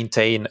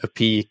maintain a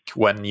peak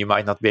when you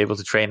might not be able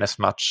to train as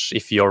much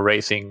if you're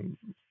racing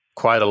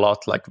quite a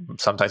lot, like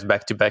sometimes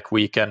back-to-back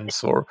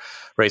weekends or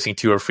racing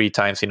 2 or 3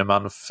 times in a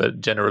month,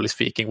 generally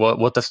speaking?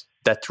 What does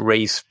that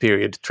race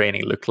period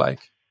training look like?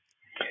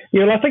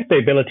 Yeah, well, I think the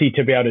ability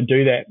to be able to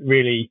do that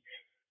really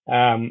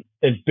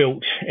is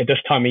built at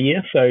this time of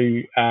year. So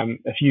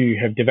if you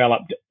have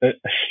developed a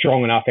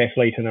strong enough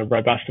athlete and a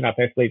robust enough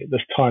athlete at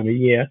this time of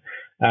year,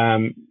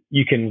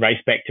 you can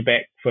race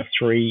back-to-back for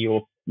 3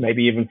 or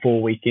maybe even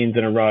 4 weekends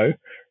in a row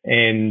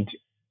and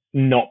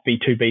not be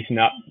too beaten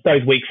up.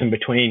 Those weeks in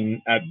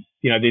between,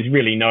 there's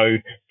really no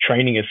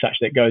training as such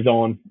that goes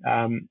on.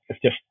 It's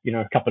just,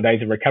 a couple of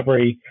days of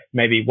recovery,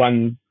 maybe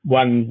one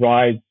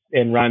ride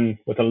and run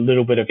with a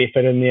little bit of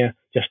effort in there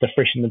just to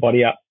freshen the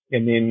body up,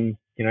 and then,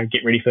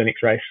 get ready for the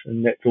next race.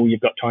 And that's all you've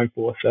got time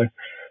for. So,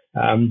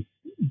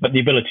 but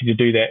the ability to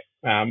do that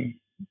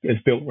is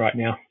built right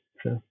now.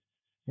 So.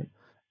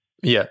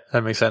 Yeah,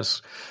 that makes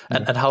sense.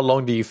 And how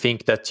long do you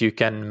think that you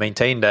can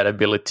maintain that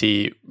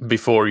ability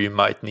before you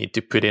might need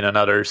to put in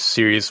another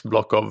serious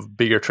block of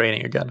bigger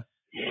training again?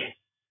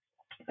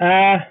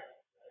 I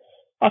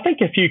think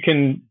if you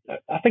can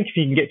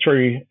get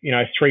through,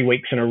 3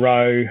 weeks in a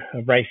row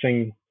of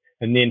racing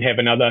and then have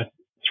another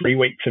 3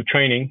 weeks of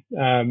training,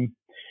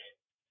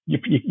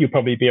 you'll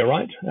probably be all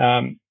right.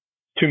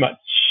 Too much,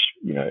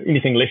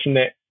 anything less than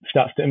that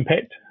starts to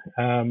impact.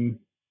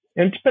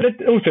 But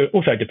it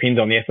also depends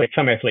on the athlete.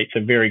 Some athletes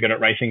are very good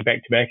at racing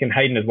back to back, and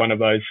Hayden is one of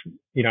those.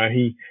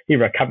 He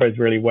recovers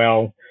really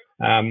well.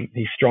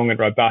 He's strong and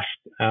robust.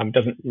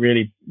 Doesn't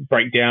really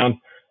break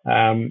down,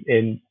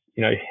 and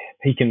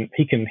he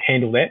can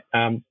handle that.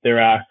 I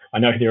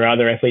know there are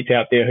other athletes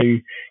out there who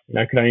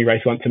can only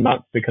race once a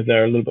month because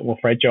they're a little bit more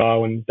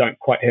fragile and don't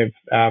quite have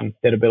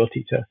that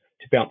ability to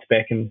bounce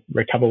back and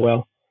recover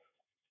well.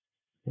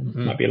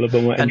 Might be a little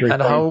bit more injury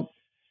prone. How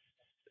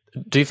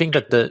do you think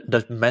that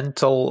the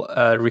mental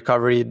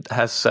recovery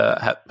has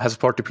a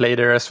part to play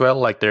there as well?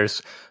 Like,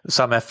 there's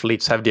some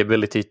athletes have the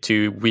ability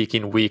to week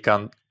in, week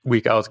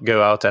out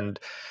go out and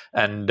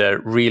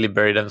really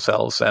bury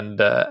themselves and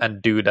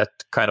do that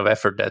kind of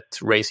effort that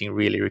racing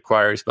really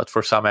requires. But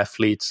for some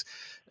athletes,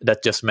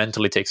 that just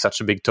mentally takes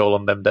such a big toll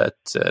on them that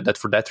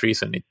for that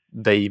reason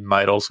they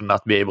might also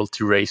not be able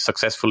to race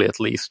successfully, at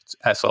least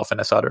as often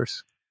as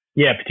others.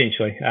 Yeah,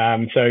 potentially.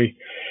 So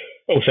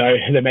also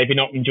they may be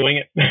not enjoying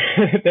it.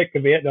 That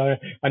could be it.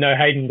 I know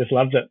Hayden just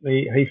loves it.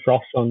 He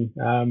froths on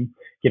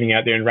getting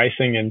out there and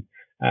racing and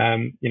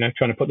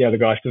trying to put the other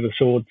guys to the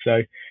sword.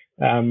 So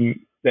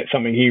that's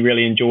something he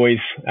really enjoys.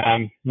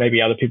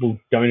 Maybe other people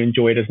don't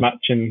enjoy it as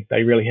much, and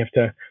they really have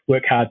to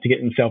work hard to get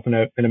themselves in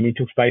a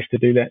mental space to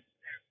do that.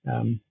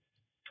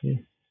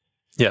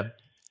 Yeah.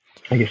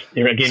 I guess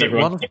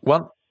again,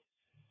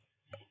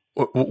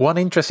 one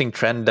interesting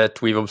trend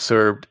that we've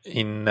observed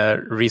in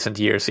recent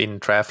years in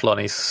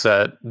triathlon is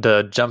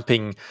the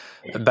jumping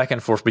back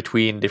and forth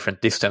between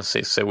different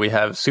distances. So we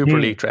have Super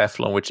League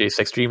triathlon, which is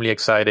extremely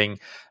exciting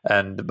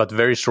but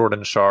very short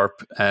and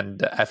sharp,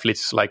 and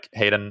athletes like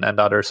Hayden and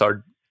others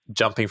are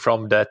jumping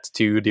from that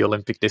to the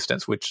Olympic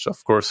distance, which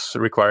of course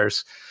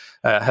requires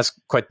has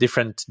quite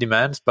different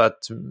demands, but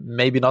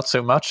maybe not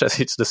so much,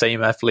 as it's the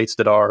same athletes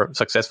that are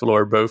successful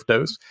over both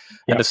those.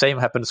 Yeah. And the same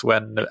happens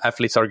when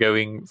athletes are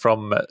going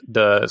from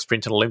the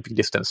sprint and Olympic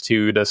distance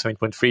to the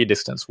 70.3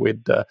 distance,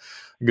 with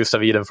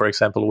Gustav Iden, for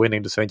example,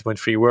 winning the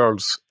 70.3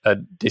 Worlds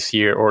this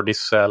year or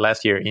this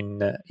last year in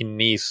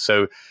Nice.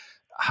 So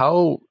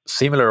how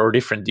similar or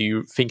different do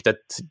you think that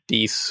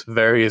these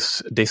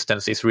various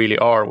distances really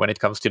are when it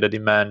comes to the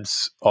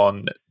demands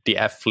on the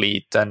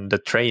athlete and the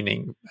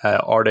training?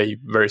 Are they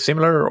very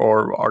similar,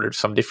 or are there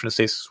some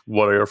differences?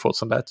 What are your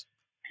thoughts on that?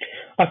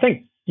 I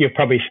think you'll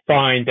probably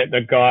find that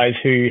the guys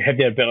who have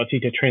the ability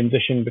to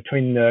transition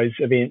between those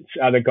events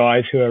are the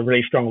guys who are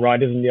really strong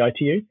riders in the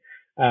ITU.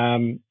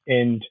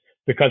 And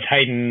because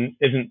Hayden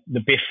isn't the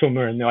best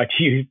swimmer in the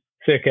ITU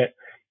circuit,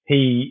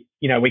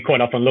 we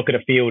quite often look at a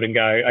field and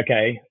go,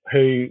 okay,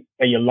 who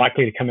are you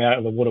likely to come out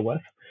of the water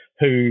with?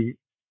 Who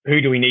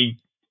do we need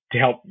to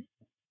help,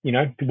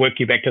 to work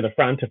you back to the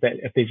front if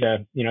there's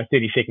a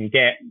 30-second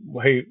gap?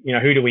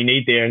 Who do we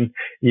need there? And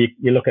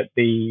you look at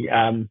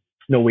the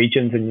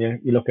Norwegians, and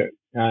you look at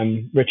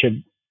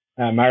Richard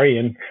Murray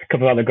and a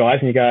couple of other guys,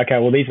 and you go, okay,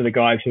 well, these are the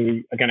guys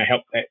who are going to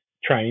help that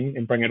train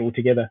and bring it all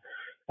together.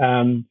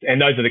 And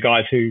those are the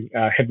guys who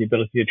have the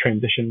ability to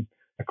transition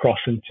across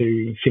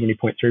into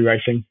 70.3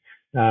 racing,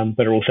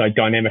 but are also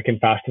dynamic and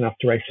fast enough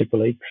to race Super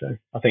League. So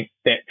I think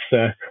that's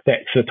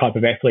the type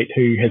of athlete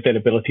who has that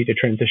ability to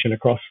transition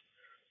across.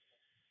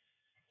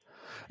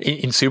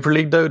 In Super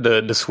League, though,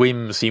 the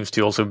swim seems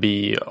to also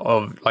be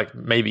of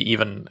maybe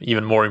even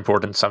more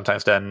important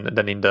sometimes than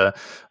in the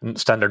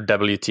standard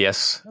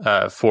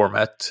WTS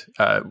format.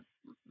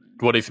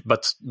 what if?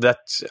 But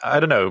that, I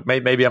don't know.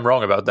 Maybe I'm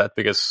wrong about that,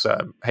 because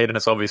Hayden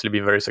has obviously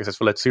been very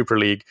successful at Super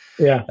League,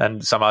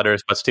 and some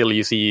others. But still,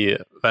 you see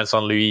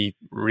Vincent Louis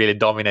really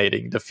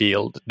dominating the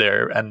field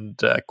there, and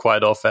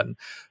quite often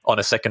on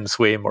a second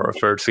swim or a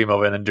third swim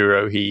of an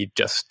enduro, he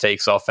just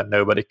takes off, and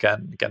nobody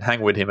can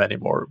hang with him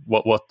anymore.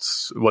 What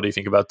do you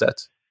think about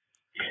that?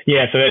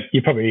 Yeah, so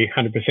you're probably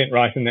 100%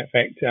 right in that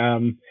fact.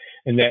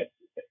 In that,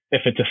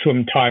 if it's a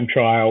swim time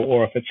trial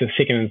or if it's a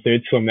second and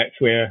third swim, that's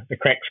where the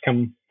cracks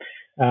come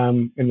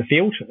in the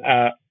field.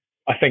 I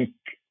think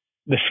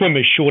the swim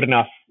is short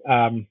enough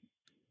on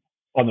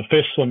the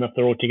first swim, if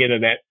they're all together,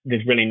 that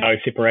there's really no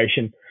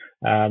separation.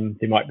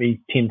 There might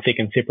be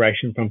 10-second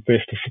separation from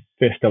first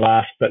to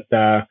last, but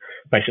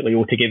basically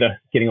all together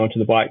getting onto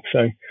the bike.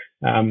 So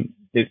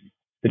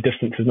the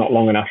distance is not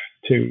long enough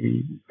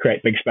to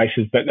create big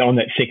spaces. But on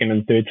that second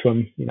and third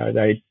swim,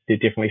 there's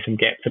definitely some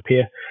gaps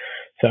appear.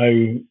 So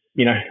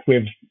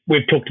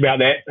we've talked about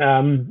that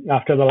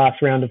after the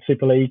last round of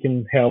Super League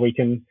and how we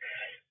can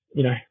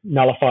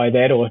nullify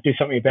that or do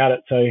something about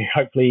it. So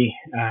hopefully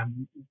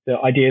the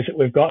ideas that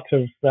we've got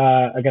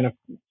are going to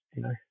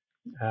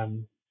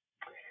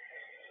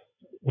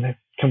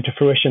come to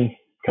fruition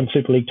come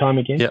Super League time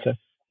again. Yeah. So,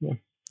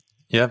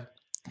 yeah.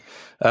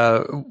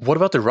 What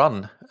about the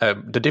run?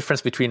 The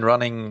difference between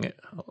running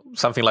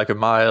something like a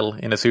mile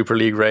in a Super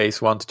League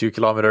race, 1 to 2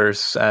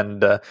 kilometers,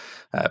 and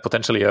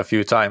potentially a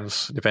few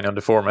times, depending on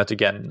the format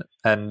again,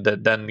 and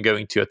then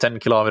going to a 10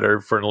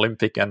 kilometer for an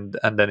Olympic, and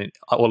then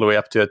all the way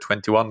up to a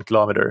 21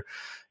 kilometer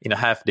in a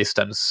half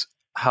distance.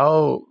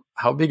 How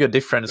big a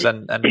difference,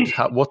 and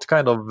what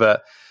kind of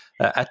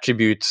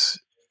attributes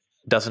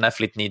does an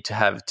athlete need to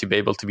have to be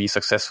able to be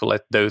successful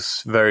at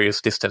those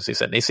various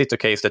distances? And is it the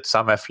case that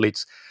some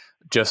athletes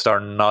just are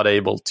not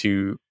able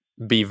to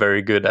be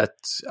very good at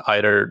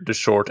either the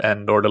short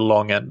end or the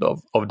long end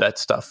of that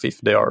stuff if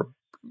they are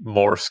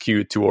more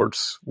skewed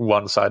towards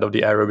one side of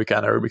the aerobic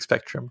and anaerobic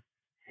spectrum?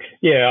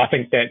 Yeah, I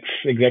think that's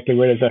exactly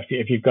what it is.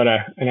 If you've got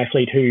an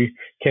athlete who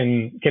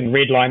can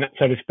redline it,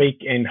 so to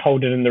speak, and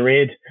hold it in the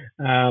red,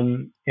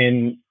 and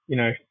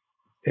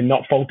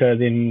not falter,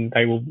 then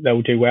they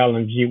will do well.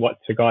 And you watch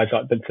the guys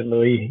like Vincent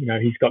Louis,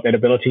 he's got that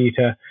ability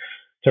to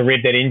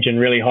rev that engine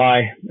really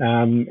high,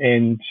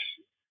 and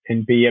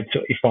be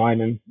absolutely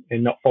fine and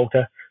not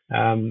falter.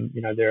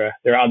 There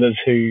are others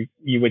who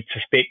you would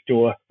suspect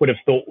or would have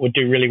thought would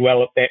do really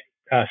well at that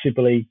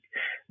Super League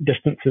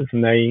distances,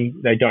 and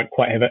they don't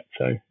quite have it.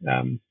 So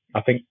I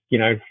think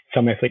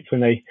some athletes,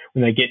 when they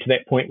get to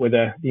that point where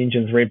the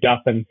engine's revved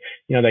up and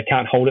they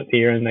can't hold it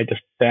there, and they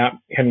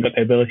haven't got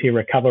the ability to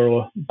recover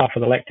or buffer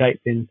the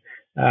lactate, then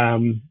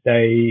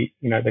they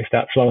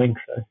start slowing.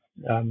 So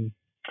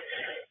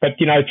but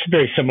it's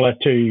very similar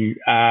to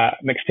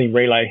mixed team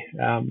relay,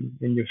 and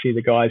you'll see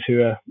the guys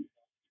who are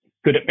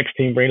good at mixed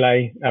team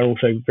relay are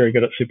also very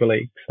good at Super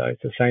League. So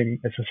it's the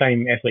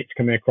same athletes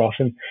coming across,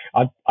 and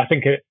I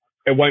think it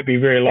won't be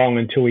very long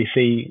until we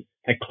see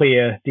a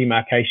clear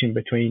demarcation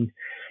between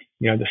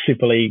the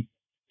Super League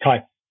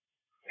type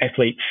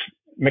athletes,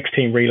 mixed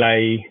team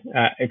relay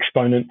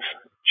exponents,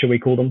 should we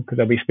call them, because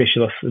they'll be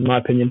specialists in my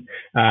opinion,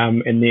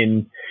 and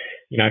then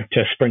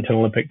to sprint an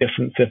Olympic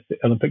distance, if the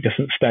Olympic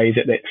distance stays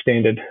at that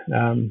standard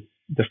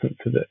distance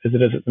as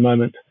it is at the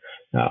moment.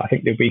 I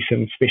think there'll be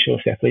some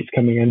specialist athletes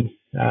coming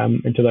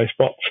into those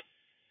spots.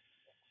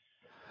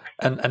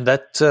 And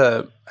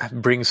that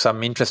brings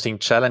some interesting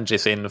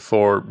challenges in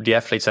for the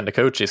athletes and the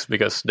coaches,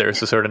 because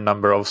there's a certain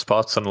number of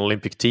spots on an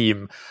Olympic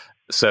team.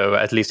 So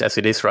at least as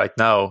it is right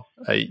now,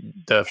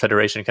 the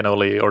federation can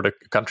only, or the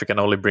country can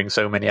only bring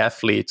so many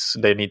athletes.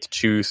 They need to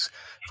choose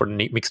for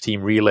the mixed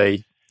team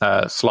relay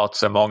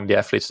slots among the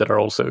athletes that are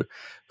also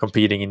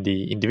competing in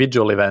the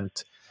individual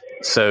event.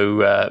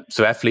 So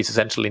athletes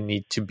essentially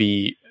need to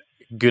be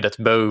good at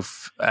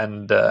both,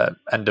 and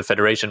the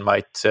federation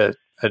might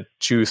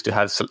choose to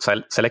have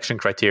selection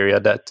criteria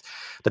that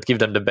give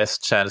them the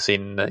best chance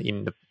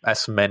in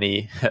as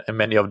many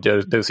of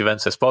those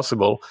events as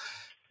possible.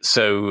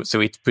 So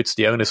it puts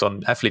the onus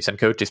on athletes and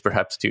coaches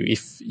perhaps to,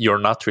 if you're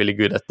not really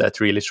good at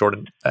that really short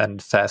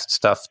and fast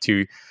stuff,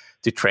 to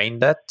train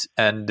that.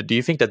 And do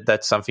you think that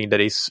that's something that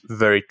is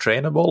very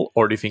trainable,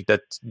 or do you think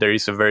that there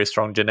is a very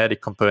strong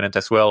genetic component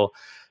as well?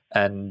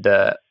 And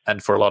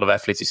for a lot of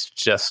athletes, it's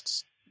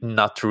just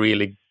not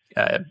really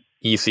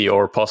easy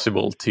or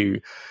possible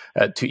to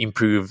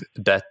improve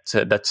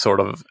that sort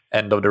of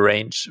end of the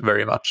range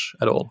very much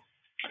at all.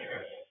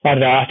 I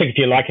don't know. I think if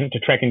you liken it to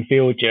track and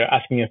field, you're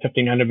asking a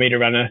 1,500 meter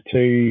runner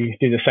to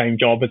do the same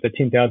job as a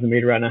 10,000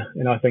 meter runner,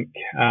 and I think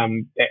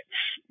that's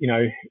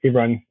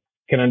everyone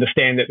can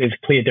understand that there's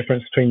a clear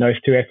difference between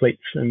those two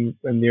athletes and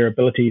their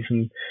abilities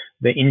and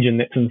the engine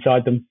that's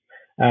inside them.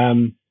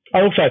 I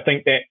also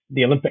think that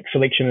the Olympic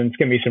selection, and it's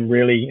going to be some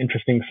really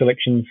interesting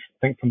selections,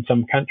 I think, from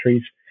some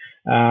countries,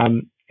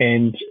 and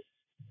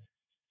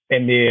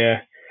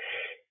the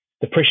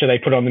pressure they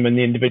put on them in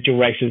the individual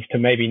races to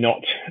maybe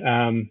not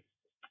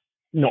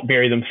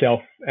bury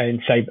themselves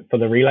and save it for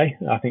the relay.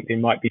 I think there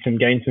might be some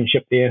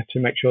gamesmanship there to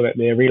make sure that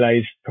their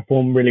relays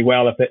perform really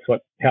well if that's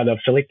how they've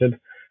selected.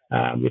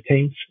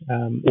 routines,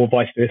 or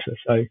vice versa.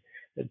 So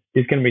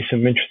there's going to be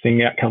some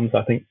interesting outcomes,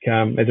 I think,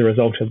 as a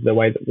result of the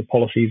way that the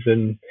policies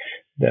and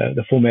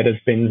the format has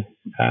been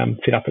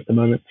set up at the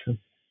moment. So.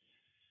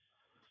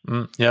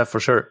 Yeah, for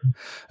sure.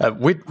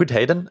 With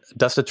Hayden,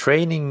 does the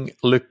training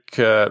look?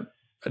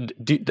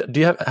 Do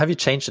you have you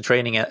changed the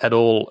training at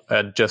all?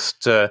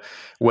 Just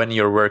when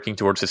you're working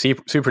towards a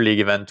Super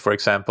League event, for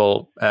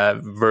example,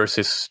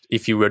 versus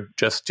if you were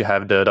just to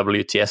have the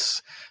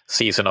WTS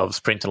season of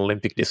sprint and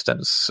Olympic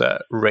distance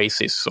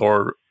races,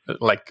 or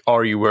like,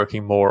 are you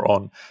working more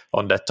on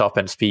that top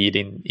end speed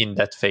in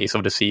that phase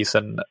of the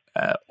season,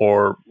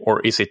 or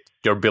is it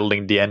you're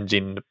building the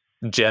engine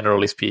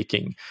generally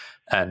speaking?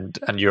 And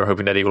you're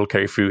hoping that it will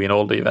carry through in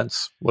all the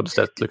events. What does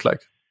that look like?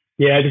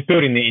 Yeah, just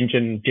building the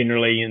engine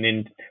generally, and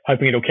then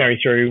hoping it'll carry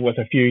through with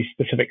a few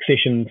specific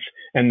sessions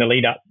in the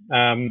lead up.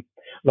 A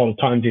lot of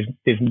times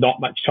there's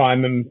not much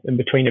time in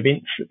between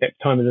events at that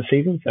time of the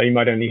season, so you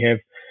might only have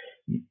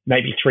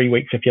maybe 3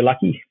 weeks if you're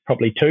lucky,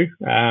 probably 2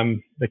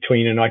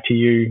 between an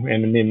ITU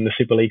and then the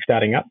Super League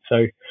starting up.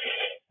 So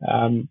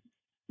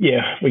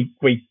yeah,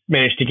 we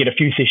managed to get a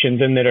few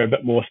sessions in that are a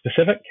bit more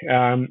specific.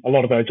 A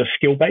lot of those are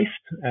skill-based,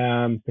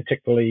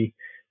 particularly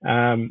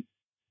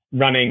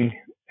running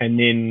and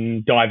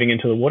then diving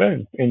into the water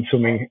and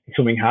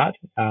swimming hard.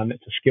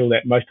 It's a skill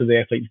that most of the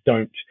athletes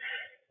don't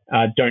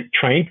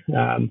train.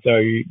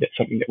 So that's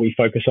something that we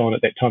focus on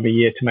at that time of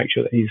year to make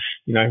sure that he's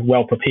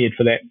well prepared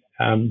for that,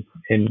 and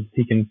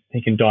he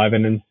can dive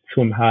in and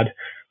swim hard,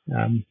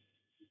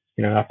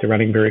 after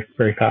running very,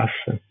 very fast.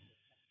 So.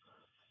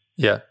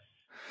 Yeah.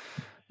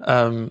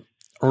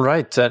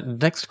 Right.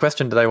 Next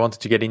question that I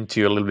wanted to get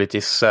into a little bit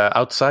is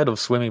outside of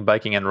swimming,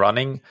 biking, and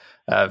running,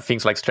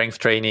 things like strength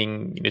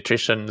training,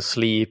 nutrition,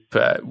 sleep.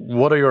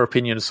 What are your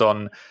opinions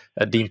on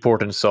the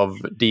importance of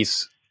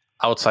these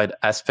outside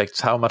aspects?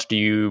 How much do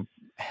you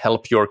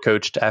help your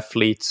coached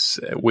athletes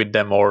with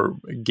them, or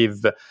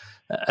give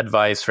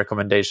advice,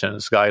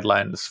 recommendations,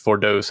 guidelines for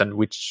those? And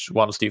which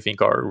ones do you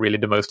think are really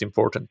the most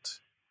important?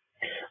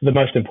 The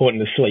most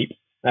important is sleep.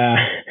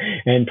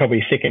 And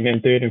probably second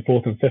and third and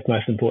fourth and fifth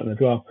most important as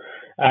well.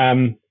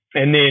 And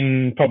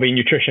then probably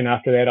nutrition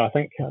after that. I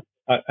think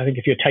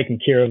if you're taking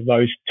care of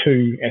those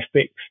 2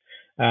 aspects,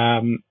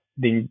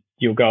 then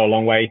you'll go a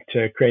long way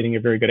to creating a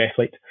very good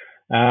athlete.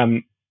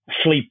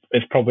 Sleep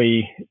is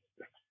probably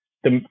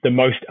the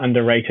most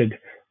underrated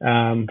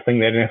thing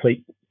that an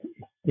athlete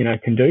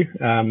can do,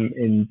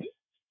 and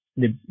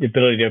the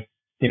ability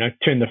to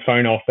turn the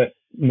phone off at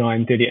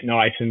 9:30 at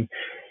night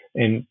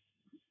and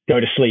go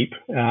to sleep,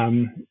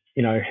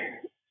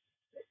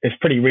 it's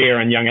pretty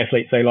rare in young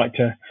athletes. They like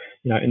to,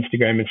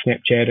 Instagram and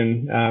Snapchat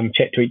and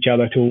chat to each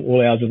other till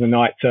all hours of the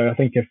night. So I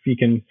think if you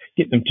can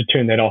get them to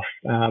turn that off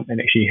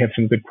and actually have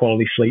some good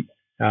quality sleep,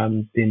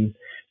 then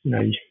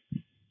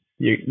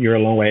you're a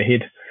long way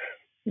ahead.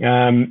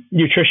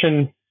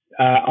 Nutrition,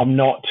 I'm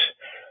not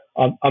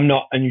a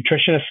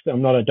nutritionist.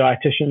 I'm not a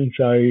dietitian.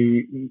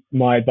 So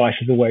my advice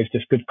is always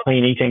just good,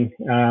 clean eating,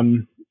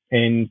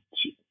 and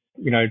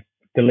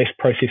the less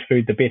processed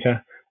food, the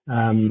better,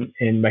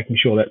 and making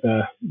sure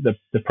that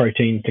the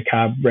protein to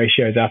carb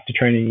ratios after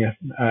training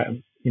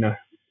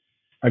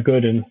are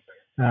good, and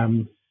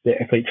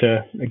the athletes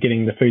are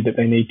getting the food that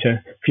they need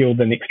to fuel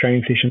the next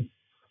training session.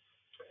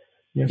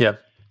 Yeah.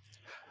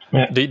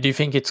 Do you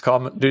think it's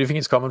common? Do you think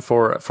it's common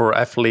for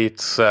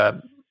athletes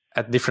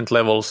at different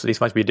levels? This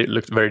might be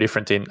looked very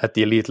different at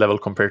the elite level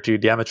compared to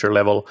the amateur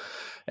level.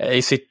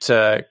 Is it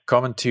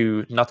common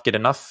to not get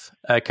enough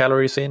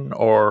calories in,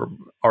 or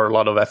are a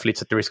lot of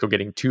athletes at the risk of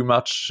getting too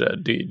much?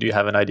 Do you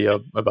have an idea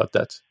about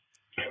that?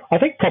 I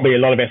think probably a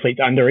lot of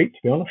athletes undereat, to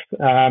be honest.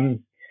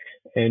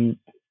 And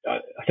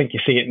I think you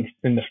see it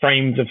in the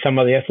frames of some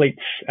of the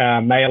athletes,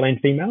 male and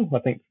female. I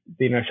think,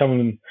 some of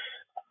them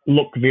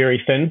look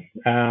very thin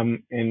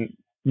and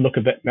look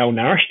a bit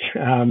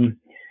malnourished.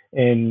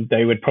 And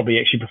they would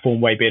probably actually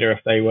perform way better if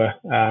they were,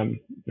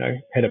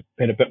 had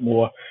a bit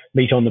more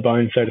meat on the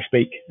bone, so to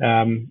speak.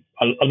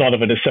 A lot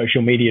of it is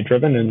social media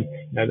driven, and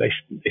they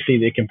see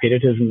their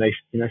competitors and they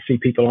see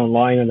people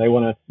online and they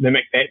want to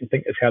mimic that and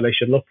think that's how they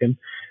should look. And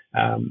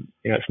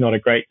it's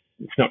not great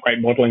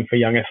modeling for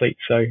young athletes.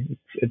 So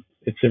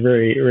it's a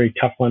very, very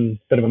tough one,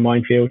 bit of a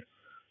minefield.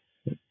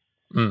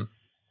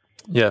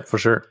 Yeah, for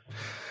sure.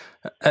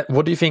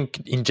 What do you think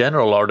in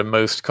general are the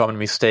most common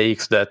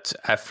mistakes that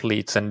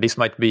athletes, and this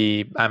might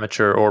be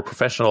amateur or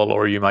professional,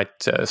 or you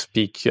might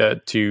speak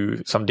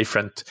to some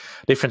different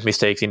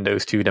mistakes in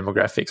those 2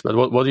 demographics, but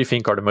what do you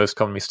think are the most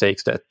common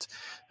mistakes that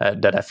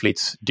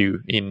athletes do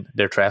in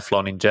their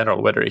triathlon in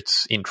general, whether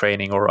it's in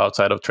training or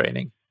outside of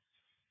training?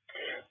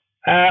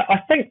 I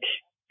think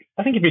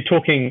if you're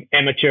talking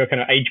amateur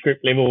kind of age group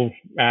level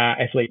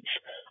athletes,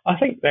 I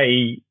think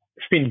they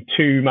spend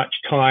too much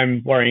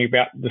time worrying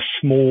about the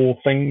small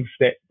things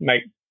that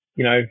make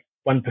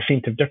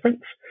 1% of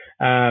difference,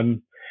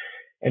 and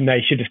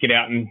they should just get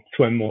out and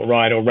swim or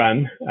ride or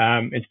run,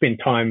 and spend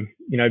time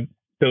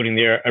building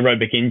their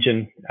aerobic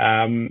engine,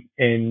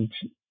 and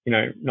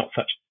not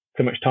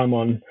so much time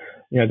on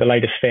the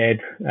latest fad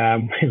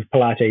with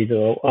Pilates,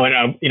 or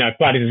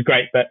Pilates is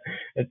great, but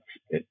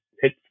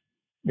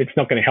it's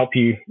not going to help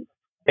you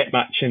that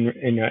much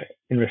in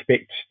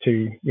respect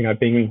to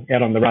being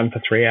out on the run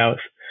for 3 hours.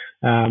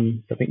 So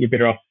I think you're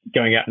better off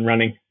going out and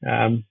running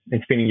and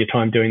spending your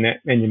time doing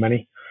that and your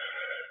money.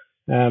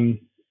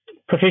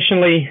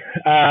 Professionally,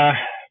 I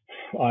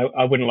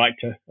wouldn't like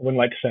to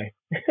say.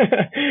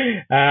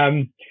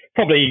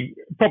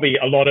 Probably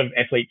a lot of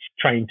athletes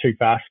train too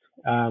fast,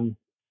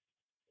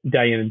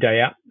 day in and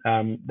day out.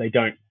 They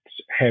don't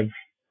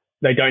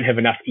have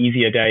enough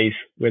easier days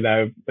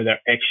where they're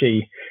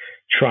actually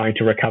trying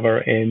to recover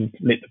and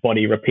let the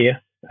body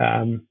repair.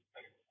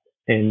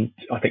 And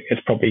I think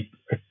it's probably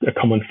a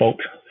common fault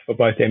for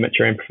both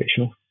amateur and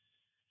professional.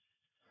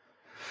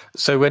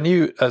 So when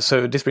you,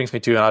 so this brings me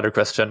to another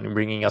question,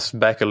 bringing us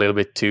back a little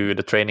bit to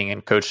the training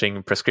and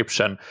coaching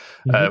prescription.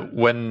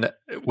 When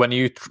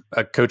you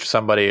coach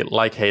somebody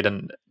like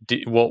Hayden,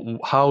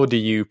 how do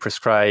you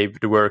prescribe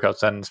the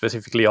workouts, and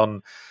specifically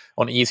on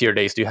easier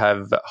days? Do you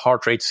have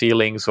heart rate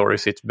ceilings, or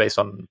is it based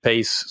on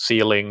pace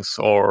ceilings,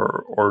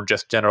 or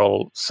just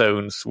general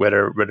zones,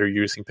 whether you're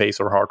using pace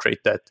or heart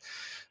rate that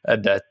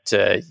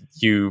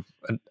you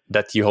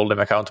hold them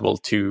accountable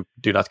to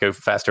do not go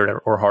faster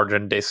or harder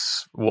than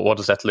this? What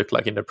does that look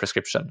like in the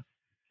prescription?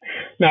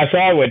 No,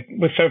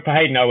 so for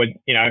Hayden, I would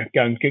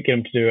go and get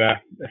him to do a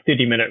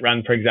 30-minute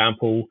run, for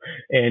example,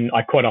 and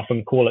I quite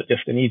often call it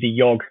just an easy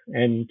jog,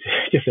 and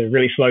just a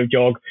really slow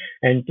jog,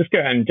 and just go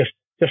and just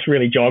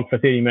really jog for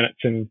 30 minutes,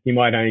 and you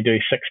might only do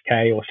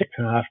 6K or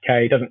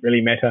 6.5K. It doesn't really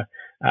matter,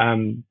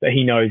 but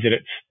he knows that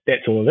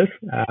that's all it is.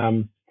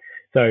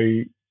 So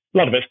a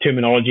lot of it's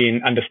terminology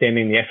and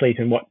understanding the athlete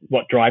and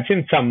what drives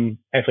him. Some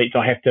athletes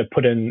I have to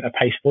put in a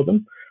pace for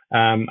them,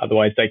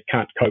 otherwise they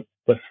can't cope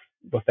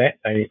with that.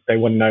 They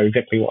want to know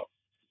exactly what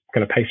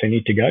kind of pace they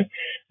need to go,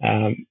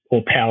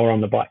 or power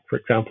on the bike, for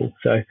example.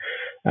 So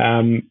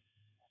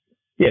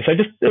so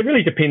just it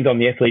really depends on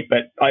the athlete.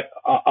 But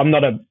I'm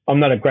not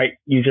a great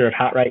user of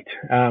heart rate.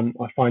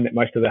 I find that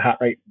most of the heart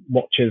rate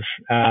watches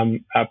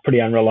are pretty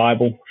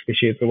unreliable,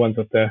 especially the ones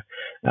with the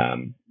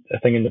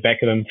thing in the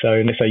back of them. So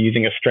unless they're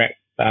using a strap,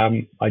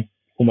 I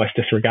almost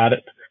disregard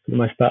it for the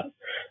most part.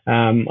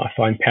 I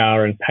find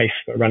power and pace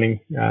for running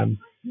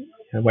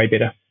way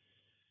better.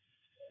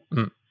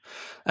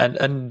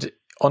 And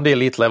on the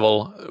elite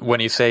level,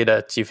 when you say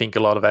that you think a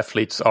lot of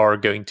athletes are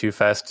going too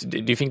fast, do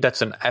you think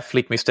that's an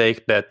athlete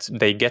mistake, that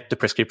they get the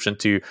prescription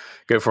to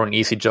go for an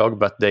easy jog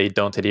but they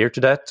don't adhere to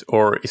that?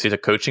 Or is it a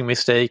coaching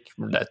mistake,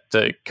 that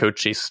the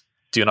coaches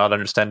do not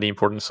understand the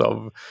importance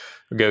of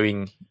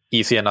going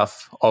easy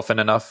enough, often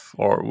enough?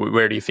 Or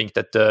where do you think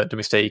that the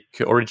mistake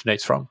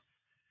originates from?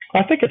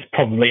 I think it's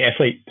probably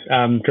athlete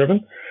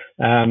driven.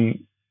 I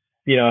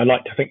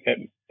like to think that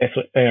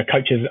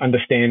coaches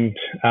understand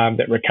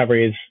that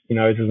recovery is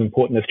as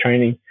important as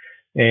training,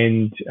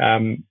 and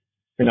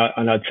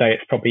I'd say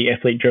it's probably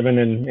athlete driven.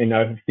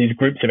 And these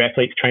groups of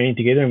athletes training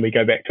together, and we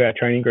go back to our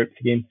training groups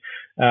again.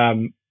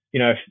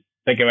 If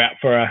they go out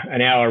for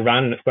an hour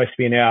run and it's supposed to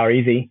be an hour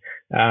easy,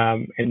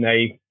 and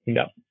they end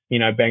up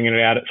banging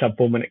it out at sub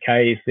 4 minute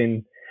Ks,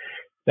 then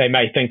they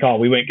may think,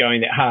 we weren't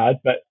going that hard,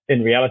 but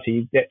in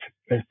reality that's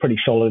a pretty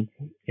solid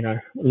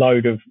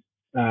load of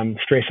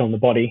stress on the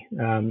body,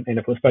 and if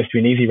it was supposed to be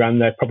an easy run,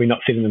 they're probably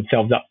not setting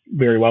themselves up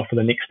very well for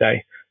the next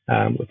day,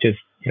 which is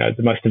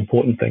the most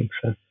important thing.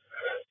 So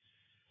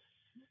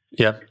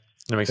yeah,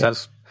 that makes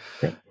sense.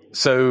 Yeah.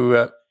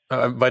 So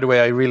by the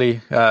way, I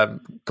really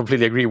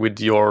completely agree with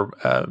your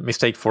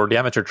mistake for the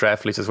amateur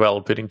triathletes as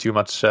well, putting too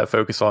much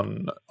focus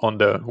on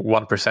the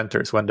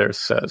 1%ers when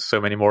there's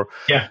so many more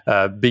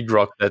big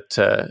rock that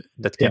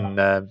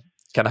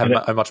can have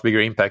a much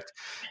bigger impact.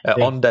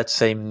 On that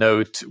same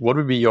note, what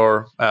would be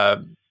your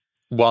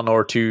 1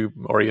 or 2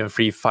 or even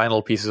 3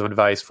 final pieces of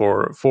advice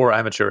for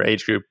amateur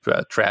age group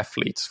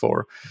triathletes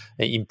for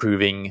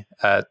improving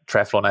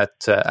triathlon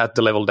at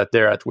the level that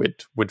they're at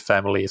with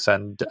families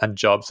and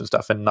jobs and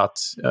stuff, and not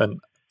an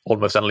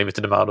almost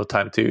unlimited amount of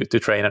time to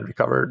train and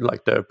recover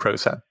like the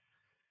pros have?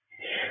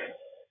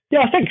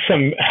 Yeah, I think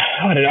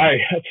I don't know,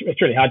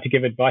 it's really hard to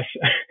give advice.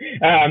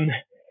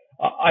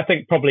 I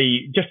think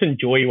probably just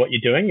enjoy what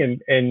you're doing,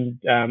 and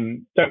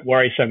don't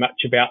worry so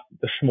much about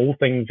the small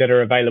things that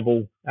are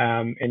available,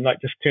 and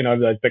like just turn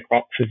over those big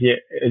rocks as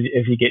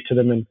you get to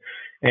them,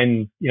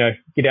 and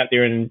get out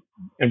there and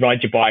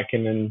ride your bike,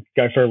 and then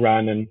go for a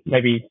run, and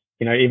maybe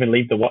even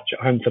leave the watch at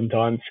home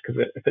sometimes,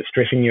 because if it's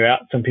stressing you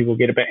out, some people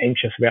get a bit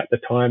anxious about the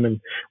time and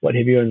what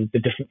have you, and the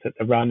distance at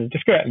the run, and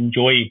just go out and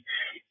enjoy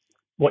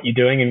what you're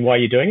doing and why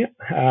you're doing it.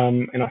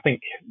 And I think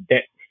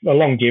that the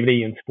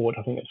longevity in sport,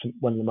 I think it's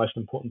one of the most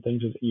important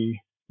things, is that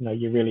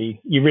you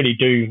really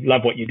do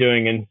love what you're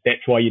doing, and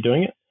that's why you're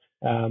doing it.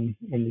 And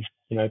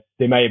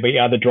there may be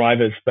other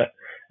drivers, but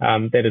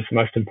that is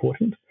most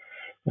important.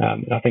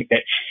 And I think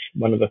that's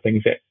one of the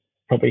things that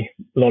probably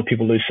a lot of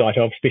people lose sight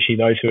of, especially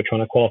those who are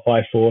trying to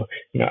qualify for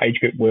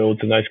age group worlds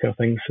and those kind of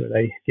things. So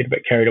they get a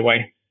bit carried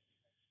away.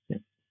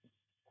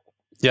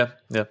 Yeah.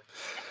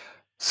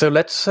 So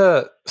let's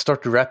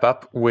start to wrap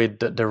up with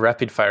the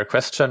rapid fire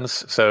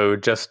questions. So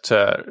just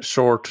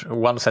short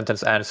one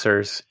sentence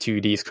answers to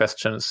these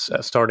questions,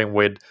 starting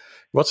with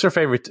what's your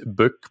favorite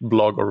book,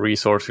 blog, or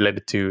resource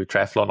related to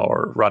triathlon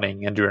or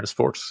running endurance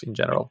sports in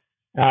general?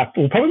 Well,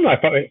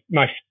 probably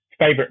my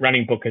favorite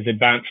running book is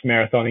Advanced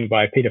Marathoning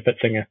by Peter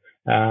Fitzinger.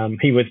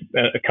 He was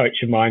a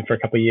coach of mine for a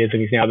couple of years,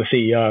 and he's now the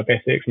CEO of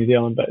SX New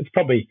Zealand. But it's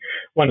probably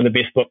one of the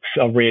best books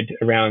I've read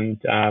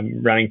around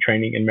running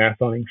training and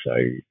marathoning. So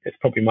it's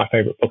probably my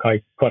favorite book.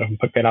 I quite often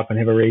pick that up and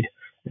have a read.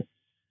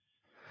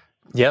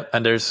 Yeah,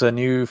 and there's a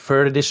new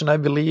third edition, I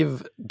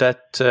believe,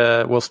 that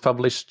was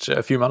published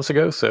a few months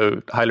ago.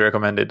 So highly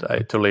recommended. I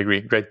totally agree.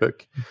 Great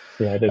book.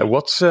 Yeah, it is.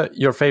 What's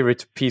your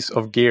favorite piece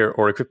of gear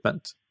or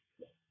equipment?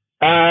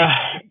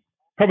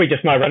 Probably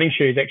just my running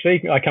shoes,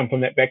 actually. I come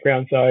from that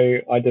background, so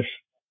I just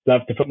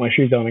love to put my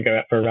shoes on and go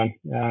out for a run.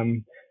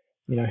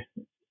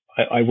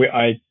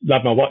 I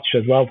love my watch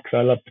as well because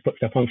I love to put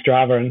stuff on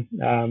Strava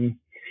and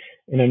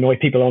annoy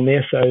people on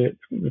there, so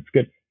it's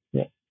good.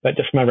 Yeah, but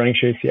just my running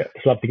shoes. Yeah,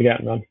 just love to get out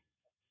and run.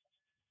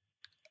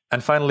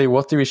 And finally,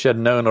 what do you wish you had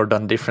known or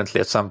done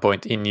differently at some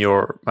point in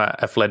your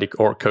athletic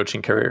or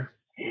coaching career?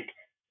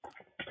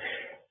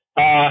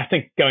 I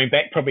think going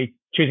back, probably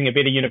choosing a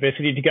better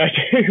university to go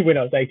to when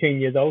I was 18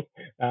 years old.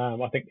 I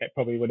think that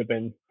probably would have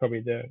been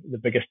the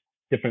biggest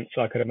difference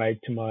I could have made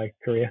to my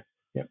career.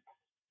 Yeah.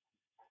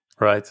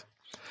 Right.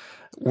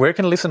 Where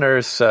can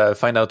listeners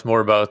find out more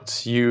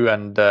about you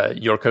and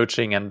your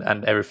coaching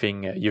and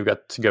everything you've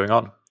got going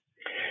on?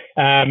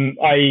 I'm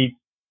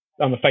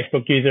a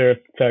Facebook user,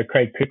 so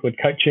Craig Kirkwood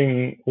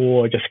Coaching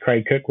or just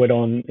Craig Kirkwood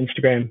on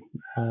Instagram.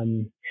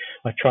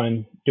 I try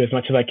and do as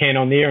much as I can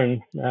on there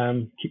and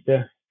keep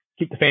the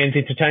fans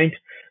entertained.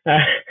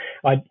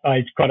 I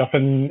quite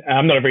often,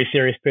 I'm not a very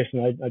serious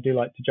person. I do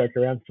like to joke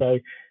around. So,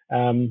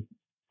 a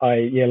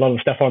lot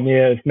of stuff on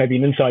there is maybe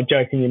an inside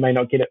joke and you may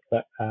not get it,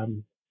 but,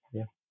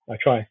 I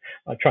try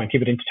and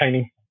keep it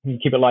entertaining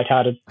and keep it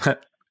lighthearted.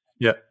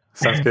 Yeah,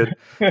 sounds good.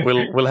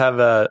 We'll have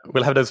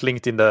those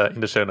linked in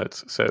the show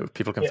notes so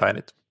people can find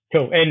it.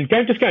 Cool. And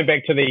just going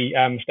back to the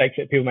mistakes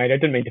that people made, I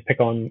didn't mean to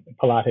pick on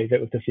Pilates. That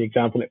was just the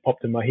example that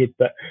popped in my head.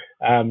 But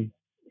the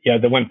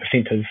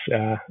 1%ers,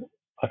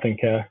 I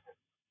think,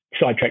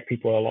 sidetrack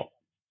people a lot.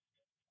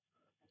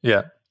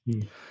 Yeah.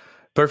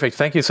 Perfect.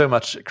 Thank you so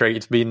much, Craig.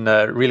 It's been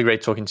really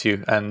great talking to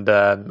you, and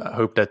I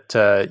hope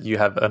that you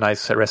have a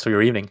nice rest of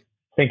your evening.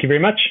 Thank you very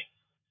much.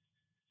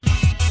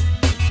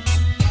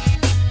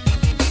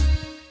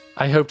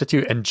 I hope that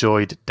you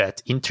enjoyed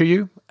that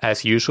interview.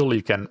 As usual,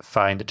 you can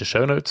find the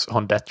show notes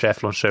on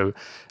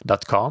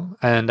triathlonshow.com.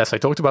 And as I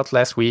talked about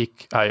last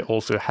week, I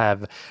also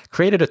have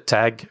created a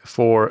tag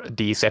for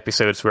these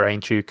episodes where I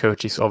interview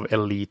coaches of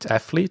elite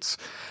athletes.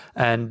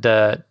 And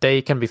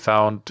they can be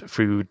found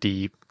through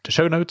the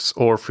show notes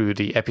or through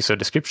the episode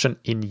description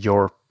in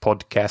your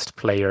podcast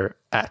player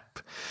app.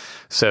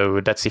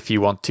 So that's if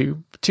you want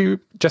to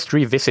just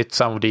revisit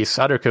some of these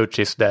other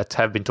coaches that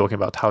have been talking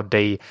about how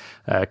they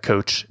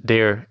coach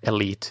their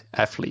elite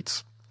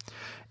athletes.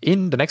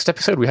 In the next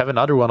episode, we have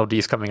another one of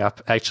these coming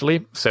up,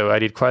 actually. So I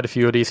did quite a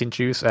few of these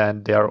interviews,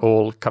 and they are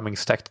all coming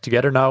stacked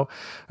together now.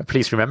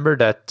 Please remember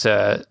that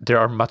there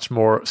are much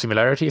more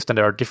similarities than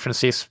there are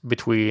differences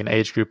between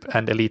age group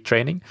and elite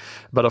training.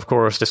 But of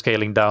course, the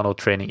scaling down of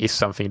training is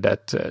something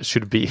that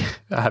should be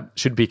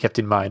kept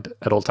in mind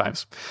at all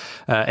times.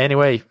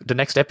 Anyway, the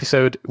next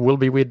episode will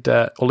be with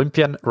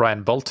Olympian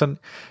Ryan Bolton,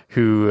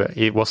 who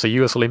was a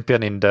US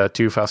Olympian in the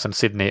 2000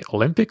 Sydney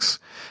Olympics,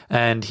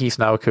 and he's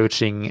now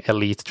coaching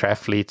elite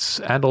triathletes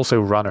and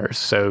also runners.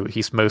 So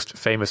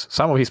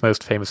some of his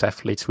most famous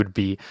athletes would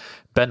be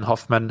Ben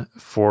Hoffman,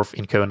 4th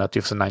in Kona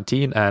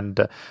 2019,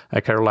 and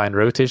Caroline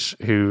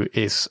Rotisch, who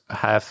is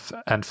half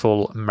and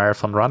full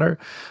marathon runner,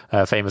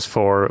 famous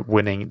for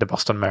winning the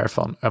Boston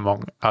Marathon,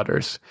 among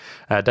others.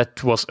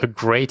 That was a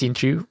great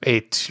interview.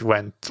 It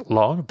went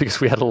long because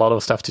we had a lot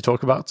of stuff to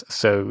talk about.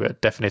 So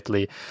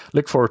definitely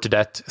look forward to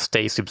that.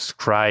 Stay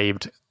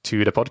subscribed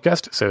to the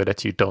podcast so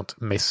that you don't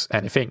miss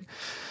anything.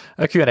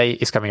 A Q&A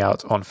is coming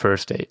out on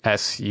Thursday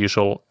as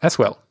usual as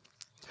well.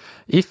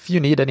 If you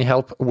need any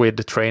help with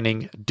the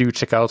training, do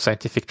check out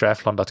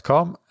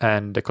scientifictriathlon.com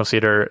and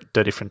consider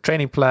the different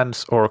training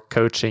plans or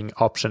coaching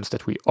options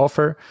that we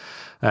offer.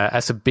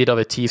 As a bit of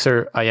a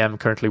teaser, I am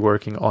currently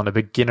working on a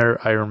beginner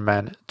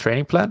Ironman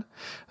training plan.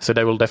 So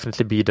that will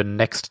definitely be the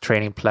next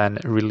training plan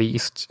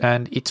released.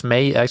 And it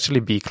may actually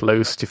be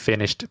close to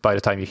finished by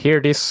the time you hear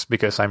this,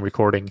 because I'm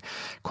recording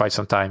quite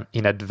some time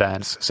in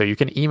advance. So you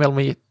can email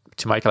me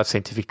to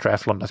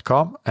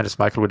michael@scientifictriathlon.com, and it's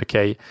Michael with a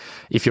K,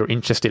 if you're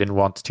interested and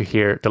want to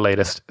hear the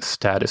latest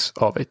status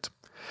of it.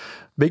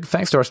 Big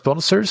thanks to our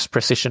sponsors,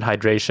 Precision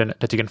Hydration,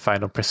 that you can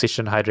find on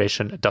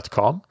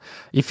precisionhydration.com.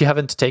 If you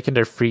haven't taken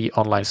their free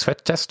online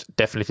sweat test,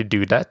 definitely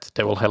do that.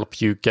 That will help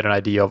you get an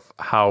idea of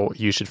how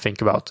you should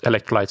think about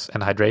electrolytes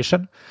and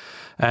hydration.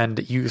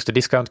 And use the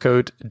discount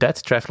code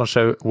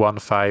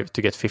THATTriathlonShow15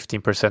 to get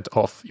 15%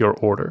 off your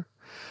order.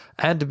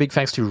 And a big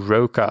thanks to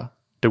Roka,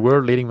 the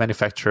world-leading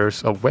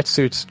manufacturers of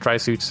wetsuits, dry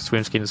suits,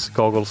 swimskins,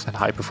 goggles, and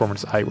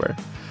high-performance eyewear.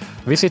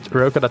 Visit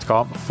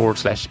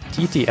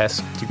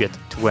roka.com/TTS to get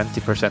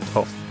 20%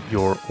 off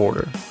your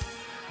order.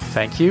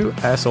 Thank you,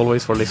 as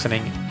always, for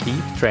listening.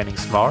 Keep training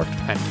smart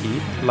and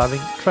keep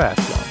loving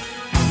triathlon.